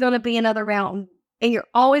always going to be another mountain. And you're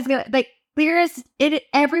always going to, like,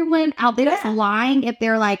 everyone out there is lying if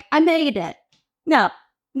they're like, I made it.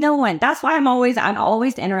 No one. That's why I'm always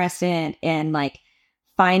interested in like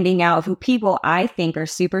finding out who people I think are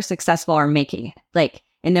super successful are making it. Like,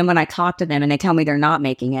 and then when I talk to them and they tell me they're not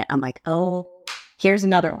making it, I'm like, oh, here's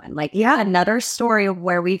another one. Like, yeah, another story of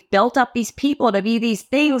where we've built up these people to be these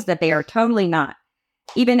things that they are totally not.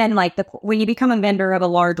 Even in like when you become a vendor of a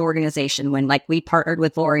large organization, when like we partnered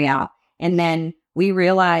with L'Oreal, and then we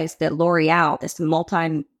realized that L'Oreal, this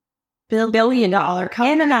multi-billion-dollar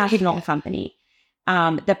international company,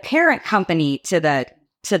 the parent company to the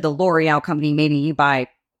L'Oreal company, maybe you buy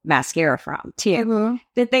mascara from too,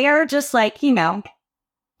 that they are just like, you know,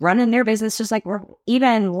 running their business just like we're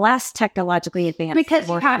even less technologically advanced. Because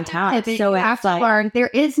you have to learn. There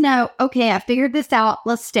is no, okay, I figured this out.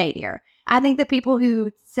 Let's stay here. I think the people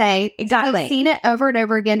who say, exactly, I've seen it over and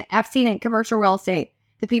over again. I've seen it in commercial real estate.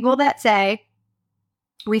 The people that say,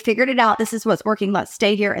 we figured it out. This is what's working. Let's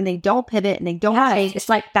stay here. And they don't pivot and they don't change. It's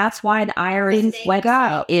like, that's why the IRS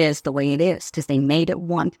website is the way it is. Because they made it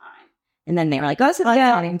one time. And then they were like, oh, so I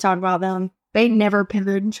don't even talk about them. They never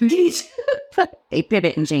pivot and change. They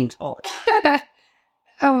pivot and change all the time.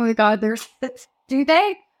 Oh my God. Do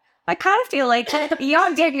they? I kind of feel like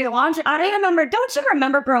y'all gave you the launch. Don't you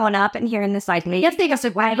remember growing up and hearing this idea? Yes, they just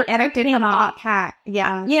write everything off. Yeah.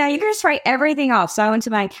 Yeah, you can just write everything off. So I went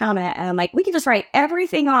to my accountant and I'm like, we can just write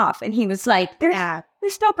everything off. And he was like,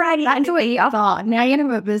 there's no writing anything off. Now you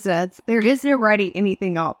know a business. There is no writing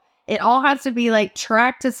anything off. It all has to be like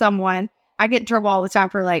tracked to someone. I get in trouble all the time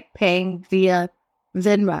for like paying via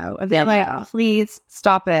Venmo. And they're like, please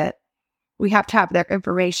stop it. We have to have their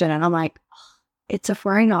information. And I'm like, it's a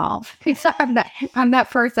write off. I'm that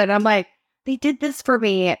person. I'm like, they did this for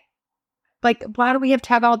me. Like, why do we have to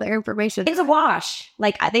have all their information? It's a wash.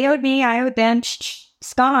 Like, they owed me, I owed them.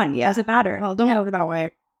 It's gone. Yeah, doesn't matter. Well, don't have it that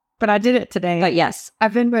way. But I did it today. But yes, I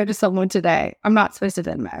Venmoed to someone today. I'm not supposed to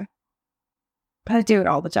Venmo. But I do it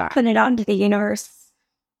all the time. Put it on to the universe.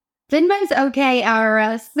 Venmo's okay,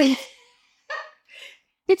 IRS.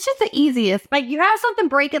 It's just the easiest. Like, you have something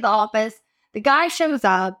break at the office. The guy shows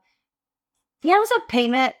up. He has a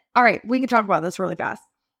payment. All right, we can talk about this really fast.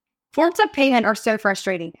 Forms of payment are so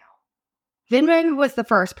frustrating now. Venmo was the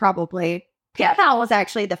first, probably. PayPal was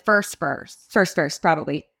actually the first,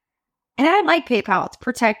 probably. And I like PayPal. It's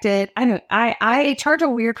protected. I know. I charge a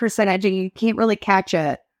weird percentage and you can't really catch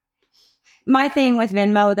it. My thing with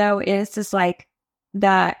Venmo, though, is just like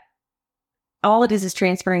that all it is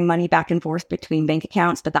transferring money back and forth between bank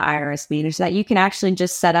accounts, but the IRS means that you can actually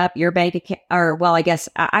just set up your bank account, or, well, I guess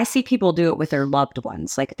I see people do it with their loved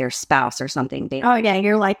ones, like their spouse or something.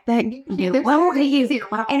 You're like that. And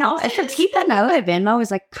also keep that note that Venmo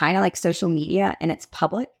is like kind of like social media and it's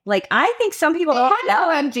public. Like, I think some people don't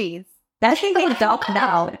know. OMGs. That thing they don't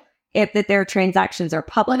know if that their transactions are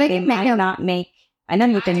public. They might not make, I know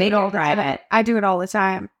you can make it private. I do it all the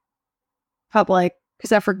time. Public.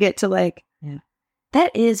 Because I forget to like,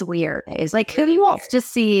 that is weird. It's like, who you want to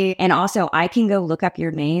see? And also, I can go look up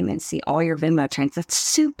your name and see all your Venmo trends. That's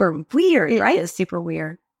super weird, right? It's super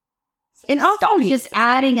weird. And also just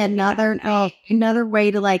adding another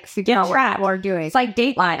way to like figure out what people are doing. It's like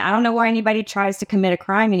Dateline. I don't know why anybody tries to commit a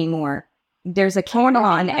crime anymore. There's a camera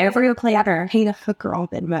on every platter. Hate a hooker on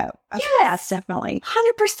Venmo. Yes, definitely.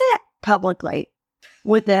 100% publicly.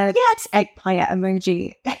 With the eggplant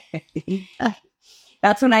emoji.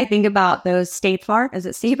 That's when I think about those State Farm. Is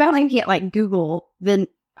it State Farm? I can't like Google, then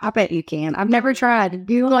I bet you can. I've never tried.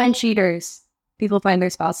 Google and cheaters. People find their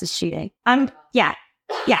spouses cheating. Yeah.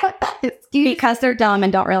 Because they're dumb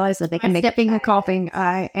and don't realize that they can make stepping and coughing.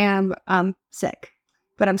 I am sick.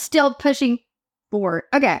 But I'm still pushing forward.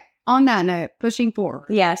 Okay. On that note, pushing forward.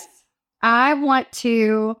 Yes. I want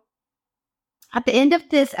to, at the end of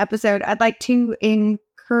this episode, I'd like to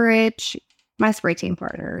encourage my spray team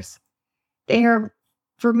partners. They are,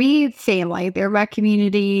 for me, family. They're my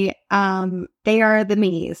community. They are the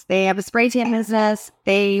me's. They have a spray tan business.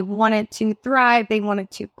 They wanted to thrive. They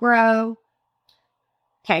wanted to grow.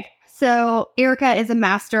 Okay. So Erica is a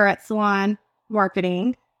master at salon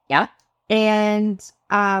marketing. Yeah. And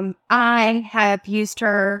I have used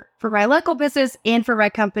her for my local business and for my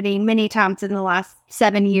company many times in the last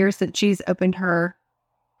 7 years that she's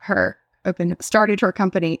started her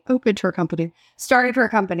company.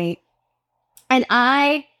 And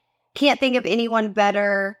I can't think of anyone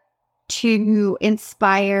better to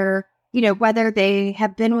inspire, whether they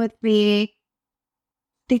have been with me. I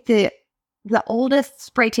think the oldest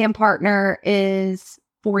spray tan partner is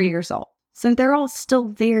 4 years old. So they're all still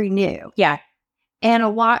very new. Yeah. And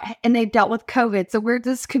they've dealt with COVID. So we're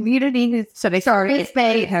this community. So they started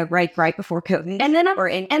right before COVID.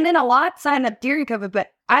 And then a lot signed up during COVID,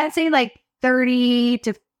 but I'd say like 30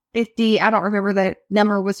 to 50. I don't remember the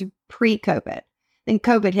number was pre-COVID. Then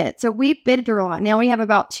COVID hit. So we've been through a lot. Now we have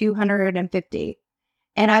about 250.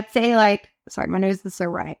 And I'd say sorry, my nose is so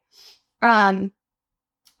right. I'd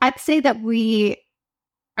say that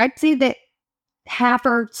half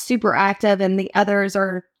are super active and the others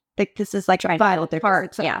are like, this is like fun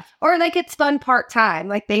part. Yeah. Or like it's fun part-time.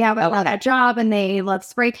 Like they have a job and they love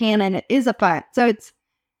spray tan and it is a fun. So it's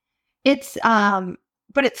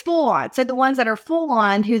but it's full on. So the ones that are full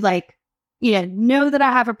on who know that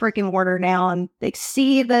I have a brick and mortar now and they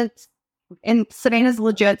see that, and Savannah's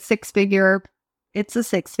legit it's a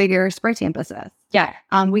 6-figure spray tan business. Yeah.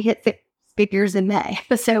 We hit 6 figures in May.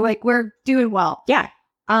 So we're doing well. Yeah.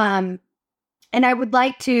 And I would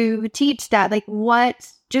like to teach that,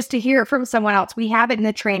 just to hear it from someone else. We have it in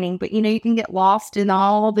the training, but you can get lost in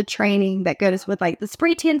all the training that goes with the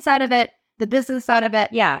spray tan side of it, the business side of it.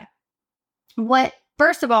 Yeah.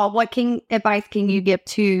 First of all, what advice can you give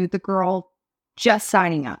to the girl just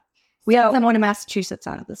signing up? We have someone in Massachusetts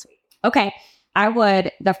on it this week. Okay.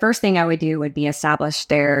 The first thing I would do would be establish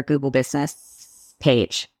their Google business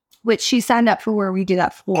page. Which she signed up for, where we do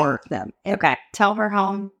that for them. Okay. Tell her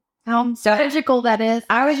how physical that is.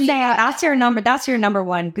 I would say that's your number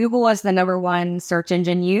one. Google was the number one search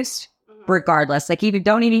engine used, regardless. You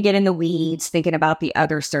don't even get in the weeds thinking about the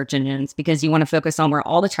other search engines because you want to focus on where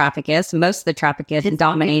all the traffic is. Most of the traffic is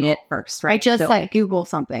dominate it first, right? Google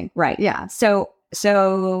something. Right. Yeah. So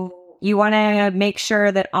you want to make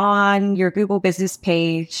sure that on your Google business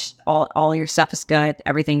page, all your stuff is good.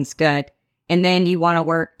 Everything's good. And then you want to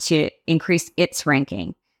work to increase its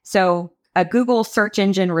ranking. So a Google search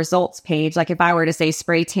engine results page, if I were to say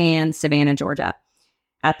spray tan, Savannah, Georgia,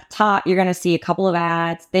 at the top, you're going to see a couple of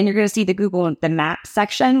ads. Then you're going to see the map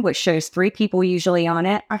section, which shows 3 people usually on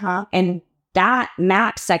it. And that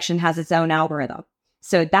map section has its own algorithm.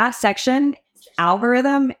 So that section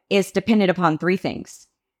algorithm is dependent upon 3 things.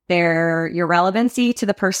 Your relevancy to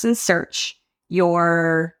the person's search,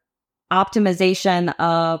 your optimization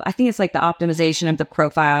of, I think it's the optimization of the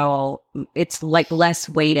profile. It's less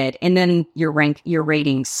weighted. And then your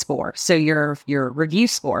rating score. So your review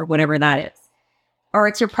score, whatever that is. Or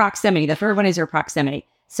it's your proximity. The third one is your proximity.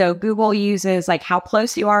 So Google uses how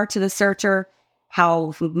close you are to the searcher,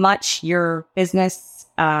 how much your business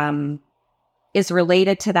is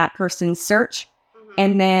related to that person's search.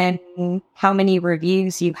 And then how many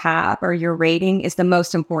reviews you have or your rating is the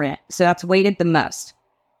most important. So that's weighted the most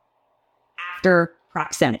after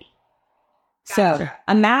proximity. Gotcha.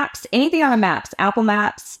 So anything on a maps, Apple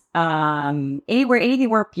Maps, anywhere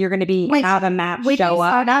you're going to be have a map show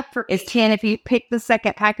up. Sign up for is 10 if you pick the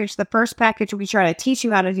second package. The first package, we try to teach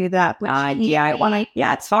you how to do that.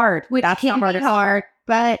 It's hard. That's hard.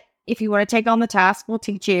 But if you want to take on the task, we'll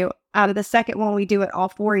teach you. Out of the second one, we do it all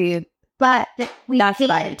for you. But we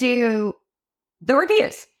can't do the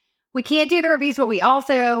reviews. We can't do the reviews, but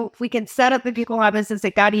we can set up the people in our business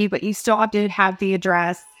that got you, but you still have to have the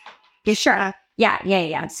address. Sure.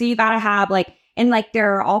 Yeah. So you gotta have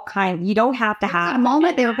there are all kinds. You don't have to have. At the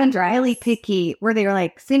moment they were been really picky, where they were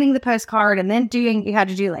sending the postcard and then you had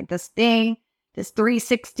to do this thing, this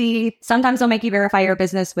 360. Sometimes they'll make you verify your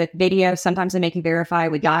business with video. Sometimes they make you verify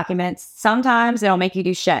with documents. Sometimes they'll make you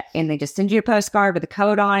do shit and they just send you a postcard with a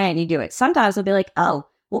code on it and you do it. Sometimes they'll be oh,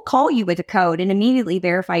 we'll call you with a code and immediately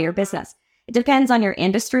verify your business. It depends on your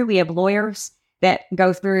industry. We have lawyers that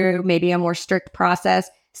go through maybe a more strict process.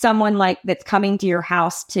 Someone that's coming to your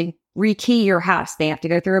house to rekey your house, they have to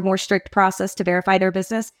go through a more strict process to verify their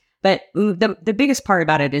business. But the biggest part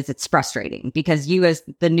about it is it's frustrating because you as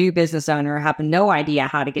the new business owner have no idea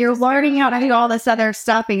how to get. You're learning how to do all this other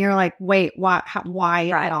stuff and you're wait, why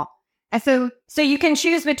at all? And so you can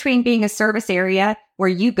choose between being a service area where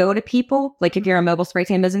you go to people, if you're a mobile spray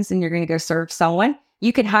tan business and you're going to go serve someone,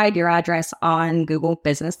 you can hide your address on Google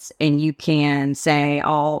Business and you can say,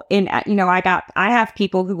 I have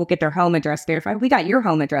people who will get their home address verified. We got your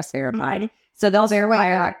home address verified. So they'll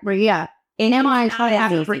verify. Yeah. And I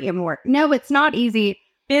have to freaking work. No, it's not easy.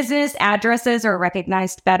 Business addresses are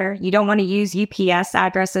recognized better. You don't want to use UPS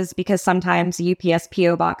addresses because sometimes UPS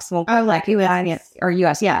PO box won't. Oh, like US or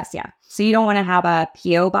USPS, yeah. So you don't want to have a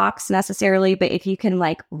PO box necessarily, but if you can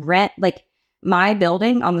like rent, like my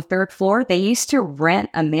building on the 3rd floor, they used to rent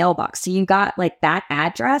a mailbox. So you got like that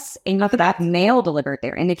address and you got mail delivered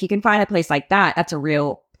there. And if you can find a place like that, that's a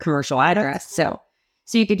real commercial address. So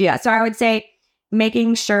you could do that. So I would say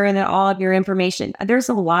making sure that all of your information, there's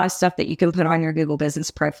a lot of stuff that you can put on your Google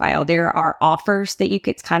business profile. There are offers that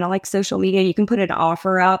it's kind of like social media. You can put an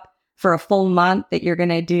offer up for a full month that you're going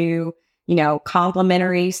to do,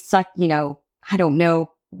 complimentary, I don't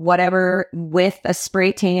know, whatever with a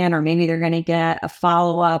spray tan, or maybe they're going to get a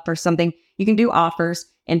follow-up or something. You can do offers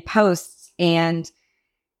and posts, and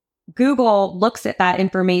Google looks at that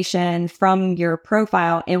information from your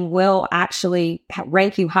profile and will actually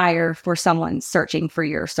rank you higher for someone searching for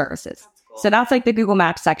your services. Cool. So that's like the Google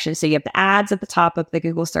Maps section. So you have the ads at the top of the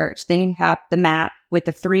Google search. Then you have the map with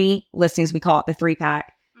the 3 listings. We call it the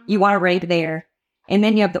 3-pack. You want to rank there. And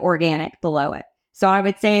then you have the organic below it. So I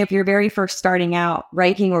would say if you're very first starting out,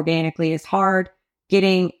 ranking organically is hard.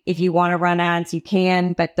 If you want to run ads, you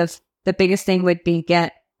can. But the biggest thing would be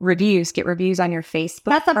get reviews on your Facebook.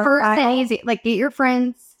 That's the first and easy. Like, get your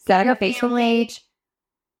friends, set up a Facebook page.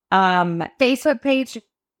 Facebook page.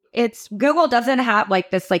 It's Google doesn't have like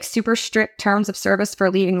this like super strict terms of service for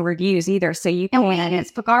leaving reviews either. So you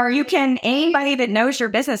can anybody that knows your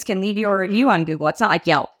business can leave you a review on Google. It's not like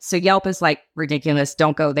Yelp. So Yelp is like ridiculous.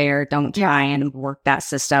 Don't go there. Don't try and work that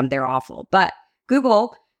system. They're awful. But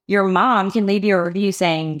Google, your mom can leave you a review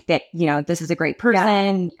saying that, this is a great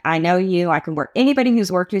person. Yeah. I know you. I can work. Anybody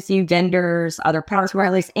who's worked with you, vendors, other parts, or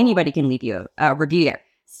at least anybody can leave you a review there.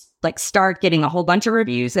 Like, start getting a whole bunch of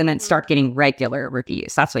reviews and then start getting regular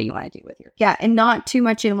reviews. That's what you want to do with your. Yeah. And not too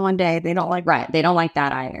much in one day. They don't like that. They don't like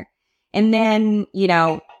that either. And then, you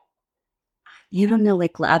don't know,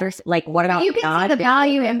 like others, like what about you can see the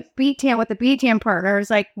value in BTAN with the BTAN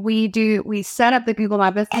partners. Like we set up the Google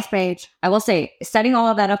My Business page. I will say setting all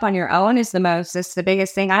of that up on your own is the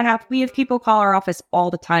biggest thing. We have people call our office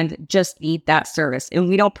all the time that just need that service, and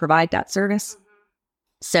we don't provide that service.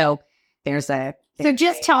 So So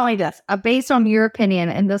just tell me this, based on your opinion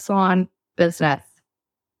in the salon business,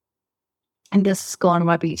 and this is going to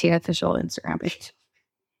my BTAN official Instagram page,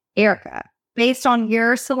 Erica, based on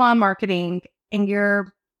your salon marketing and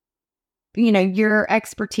your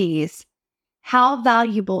expertise, how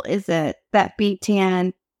valuable is it that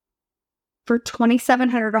BTAN for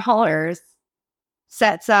 $2,700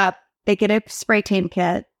 sets up, they get a spray tan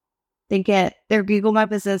kit, they get their Google My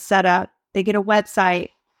Business set up, they get a website,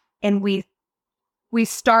 and we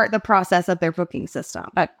start the process of their booking system.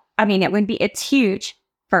 It's huge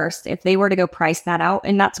first if they were to go price that out.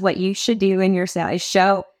 And that's what you should do in your sale, is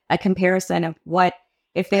show a comparison of what,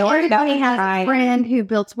 if they already has a friend who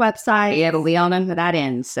builds websites. Yeah, but we all know how that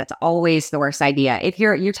ends. That's always the worst idea. If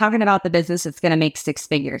you're talking about the business that's going to make 6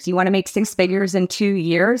 figures, you want to make 6 figures in 2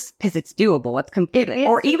 years because it's doable. It's completely,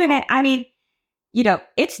 or even,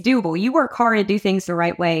 it's doable. You work hard to do things the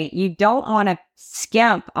right way. You don't want to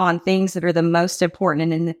skimp on things that are the most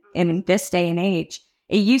important in this day and age.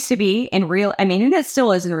 It used to be and it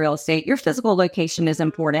still is in real estate. Your physical location is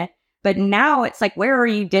important, but now it's like, where are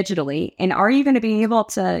you digitally? And are you going to be able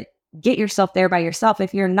to get yourself there by yourself?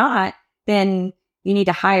 If you're not, then you need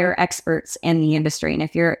to hire experts in the industry. And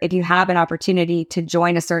if you have an opportunity to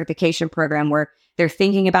join a certification program where they're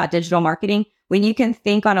thinking about digital marketing, when you can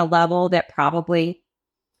think on a level that probably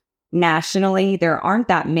nationally there aren't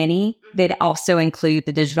that many that also include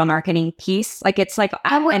the digital marketing piece. Like it's like,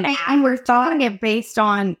 and we're talking it based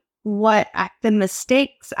on what the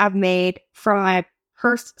mistakes I've made from my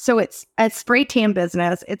so it's a spray tan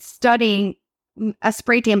business. It's studying a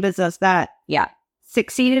spray tan business that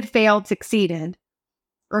succeeded, failed, succeeded,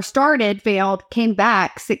 or started, failed, came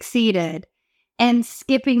back, succeeded. And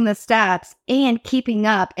skipping the steps and keeping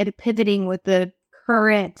up and pivoting with the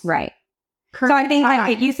current. Right. So I think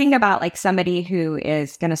if you think about like somebody who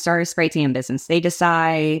is going to start a spray tan business, they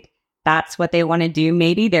decide that's what they want to do.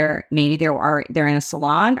 Maybe they're in a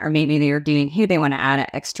salon, or maybe they're doing they want to add an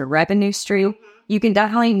extra revenue stream. You can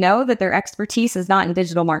definitely know that their expertise is not in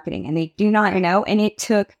digital marketing, and they do not know. And it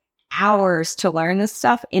took hours to learn this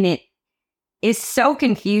stuff, and it is so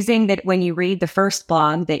confusing that when you read the first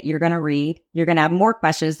blog that you're going to read, you're going to have more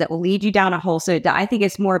questions that will lead you down a hole. So I think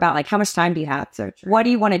it's more about like, how much time do you have? So what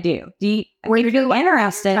do you want to do? Were you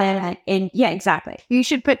interested in yeah, exactly. You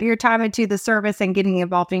should put your time into the service and getting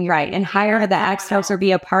involved in your right. And hire the experts or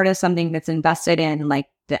be a part of something that's invested in, like,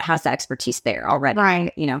 that has the expertise there already.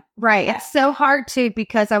 Right. Right. Yeah. It's so hard to,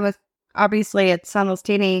 because I was obviously at Sunless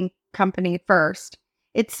Tanning Company first.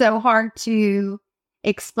 it's so hard to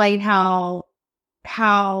explain how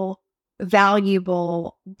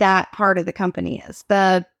valuable that part of the company is,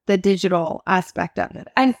 the digital aspect of it.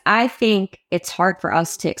 And I think it's hard for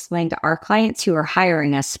us to explain to our clients who are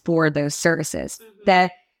hiring us for those services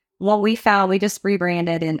that what we found, we just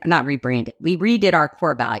rebranded and not rebranded. We redid our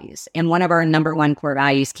core values. And one of our number one core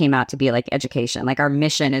values came out to be like education. Like our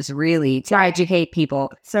mission is really to educate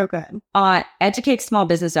people. So good. Educate small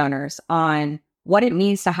business owners on what it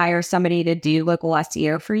means to hire somebody to do local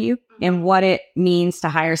SEO for you and what it means to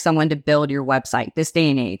hire someone to build your website this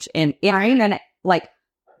day and age. And like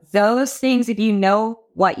those things, if you know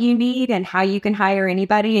what you need and how you can hire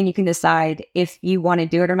anybody and you can decide if you want to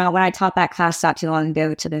do it or not. When I taught that class not too long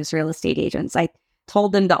ago to those real estate agents, I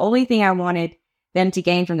told them the only thing I wanted them to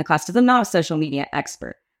gain from the class, because I'm not a social media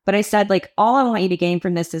expert, but I said, like, all I want you to gain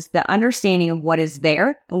from this is the understanding of what is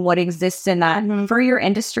there and what exists in that for your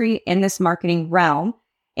industry in this marketing realm.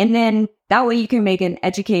 And then that way you can make an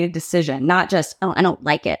educated decision, not just, oh, I don't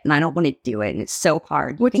like it and I don't want to do it. And it's so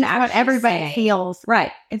hard. Which is what everybody feels.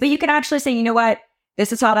 Right. But you can actually say, you know what?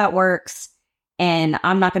 This is how that works. And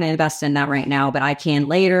I'm not going to invest in that right now, but I can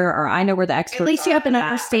later, or I know where the experts are. At least you have an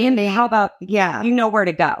understanding. How about, you know where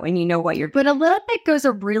to go and you know what you're doing. But a little bit goes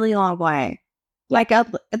a really long way. Like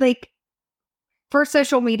for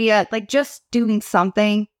social media, like just doing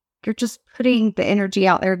something, you're just putting the energy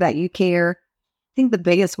out there that you care. I think the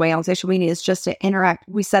biggest way on social media is just to interact.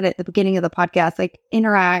 We said it at the beginning of the podcast, like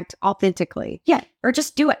interact authentically. Yeah. Or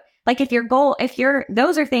just do it. Like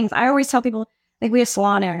those are things I always tell people, like we have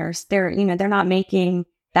salon owners, they're not making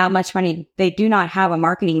that much money. They do not have a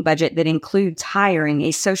marketing budget that includes hiring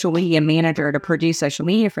a social media manager to produce social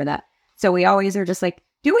media for that. So we always are just like,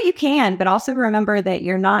 do what you can, but also remember that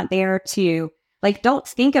you're not there to, like, don't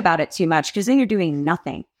think about it too much because then you're doing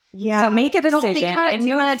nothing. Yeah. So make a decision and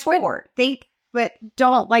move it forward. But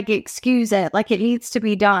don't like excuse it. Like it needs to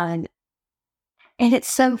be done. And it's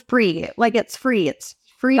so free. Like it's free. It's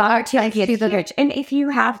free. And if you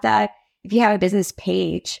have a business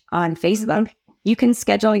page on Facebook, you can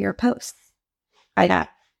schedule your posts. I know.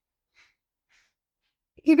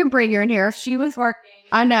 You can bring her in here. She was working.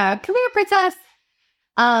 I know. Come here, princess.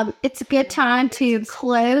 It's a good time to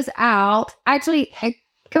close out. Actually, hey,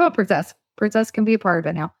 come on, princess. Princess can be a part of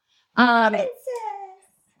it now.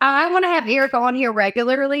 I want to have Erica on here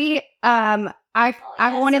regularly. I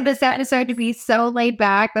wanted this episode to be so laid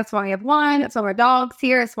back. That's why I have one. That's why my dog's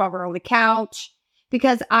here. That's why we're on the couch.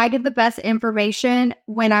 Because I get the best information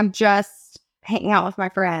when I'm just hanging out with my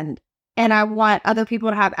friend. And I want other people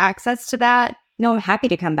to have access to that. No, I'm happy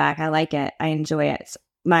to come back. I like it. I enjoy it.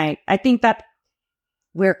 I think that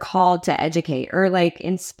we're called to educate or like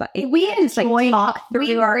inspire. We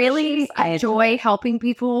really enjoy helping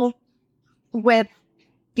people with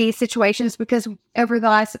these situations because over the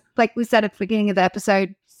last, like we said at the beginning of the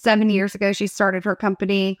episode, 7 years ago, she started her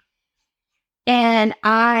company. And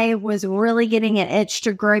I was really getting an itch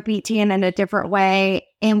to grow BTN in a different way.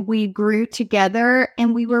 And we grew together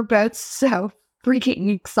and we were both so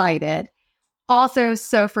freaking excited. Also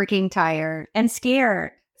so freaking tired. And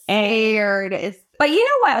scared. But you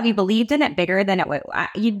know what? We believed in it bigger than it was.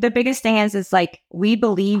 The biggest thing is like we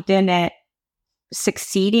believed in it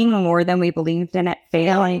succeeding more than we believed in it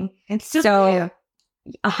failing. And so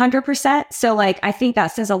 100%. So like, I think that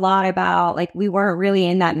says a lot about like, we weren't really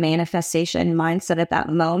in that manifestation mindset at that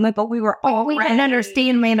moment, but we were already. We didn't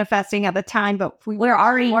understand manifesting at the time, but we were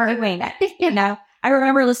already doing it. I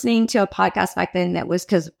remember listening to a podcast back then that was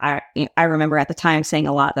because I remember at the time saying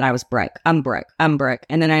a lot that I was broke. I'm broke.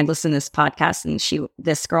 And then I listened to this podcast and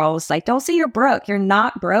this girl was like, don't say you're broke. You're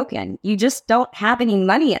not broken. You just don't have any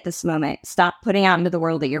money at this moment. Stop putting out into the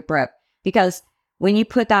world that you're broke. Because when you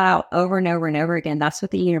put that out over and over and over again, that's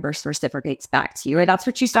what the universe reciprocates back to you. Or that's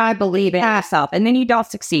what you start believing in yourself. And then you don't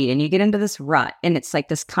succeed and you get into this rut and it's like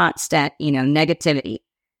this constant, negativity.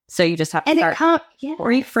 So you just have to start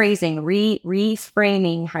rephrasing,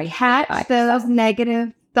 reframing how you catch those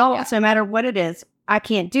negative thoughts, no matter what it is. I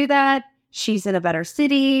can't do that. She's in a better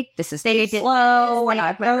city. This is slow. We're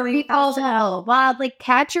not very wildly.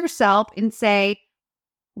 Catch yourself and say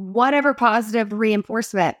whatever positive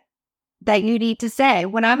reinforcement that you need to say.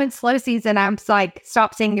 When I'm in slow season, I'm like,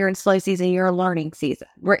 stop saying you're in slow season. You're in learning season.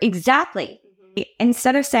 Exactly.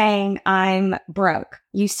 Instead of saying I'm broke,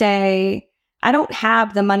 you say, I don't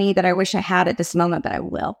have the money that I wish I had at this moment, but I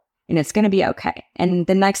will. and it's going to be okay. And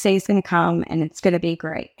the next day is going to come and it's going to be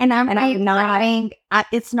great. And I'm not,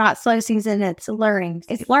 it's not slow season. It's learning.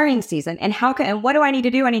 It's learning season. And what do I need to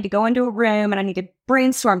do? I need to go into a room and I need to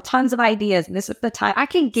brainstorm tons of ideas. And this is the time. I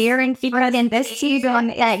can guarantee this season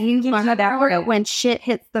that you learn that when shit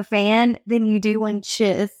hits the fan than you do when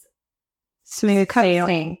shit is smooth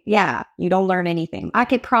sailing. Yeah. You don't learn anything. I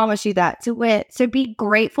can promise you that. So be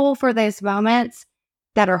grateful for those moments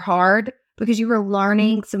that are hard, because you are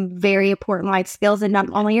learning some very important life skills. And not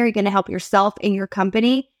only are you going to help yourself and your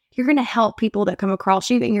company, you're going to help people that come across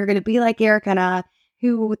you, and you're going to be like Erica,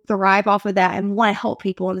 who thrive off of that and want to help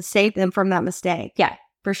people and save them from that mistake. Yeah,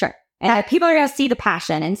 for sure. And people are going to see the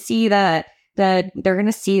passion and see they're going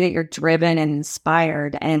to see that you're driven and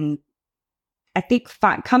inspired. And I think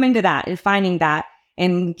coming to that and finding that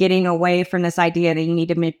and getting away from this idea that you need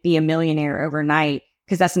to be a millionaire overnight,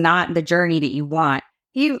 because that's not the journey that you want.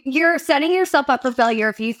 You're setting yourself up for failure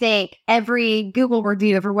if you think every Google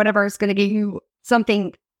review or whatever is going to give you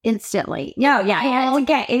something instantly. No, yeah.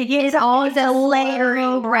 It's all a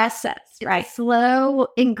layering process, right? Slow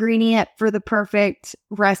ingredient for the perfect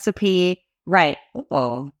recipe, right?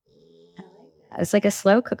 Oh, it's like a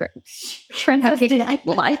slow cooker. I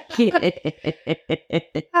like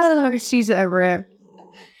it. Oh, she's over it.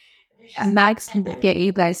 Max can get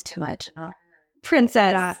you guys too much,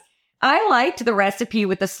 Princess. I liked the recipe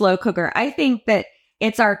with the slow cooker. I think that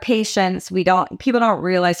it's our patience. People don't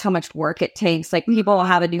realize how much work it takes. Like, people will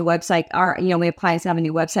have a new website, we have clients have a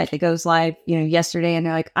new website that goes live, yesterday, and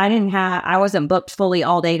they're like, I wasn't booked fully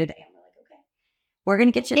all day today. I'm like, okay, we're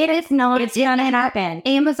going to get you. It's going to happen.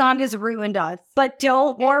 Amazon has ruined us. But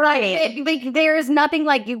don't worry. There is nothing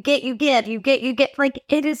like you get. Like,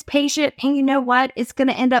 it is patient. And you know what? It's going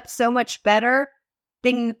to end up so much better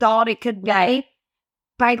than you thought it could be.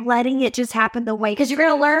 By letting it just happen the way, because you're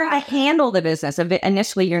going to learn how to handle the business.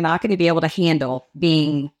 Initially, you're not going to be able to handle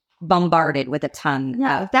being bombarded with a ton.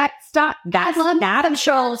 No, that's not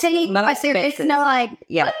control. It's not like,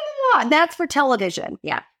 that's for television.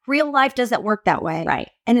 Yeah, real life doesn't work that way,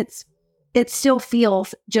 right? And it still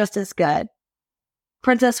feels just as good.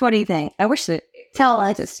 Princess, what do you think? I wish that tell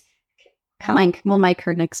us. We'll make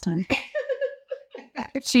her next time.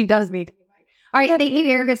 She does me. All right, thank you,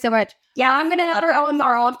 Erica, so much. Yeah, I'm going to have her on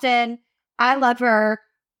more often. I love her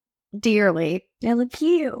dearly. I love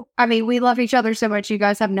you. I mean, we love each other so much. You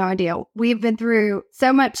guys have no idea. We've been through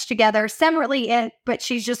so much together, separately, but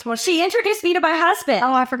she introduced me to my husband.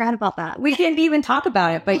 Oh, I forgot about that. We didn't even talk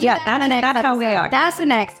about it, but that's how we are. That's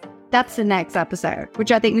the next episode,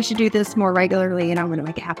 which I think we should do this more regularly, and I'm going to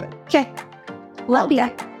make it happen. Okay. Love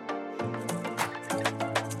you.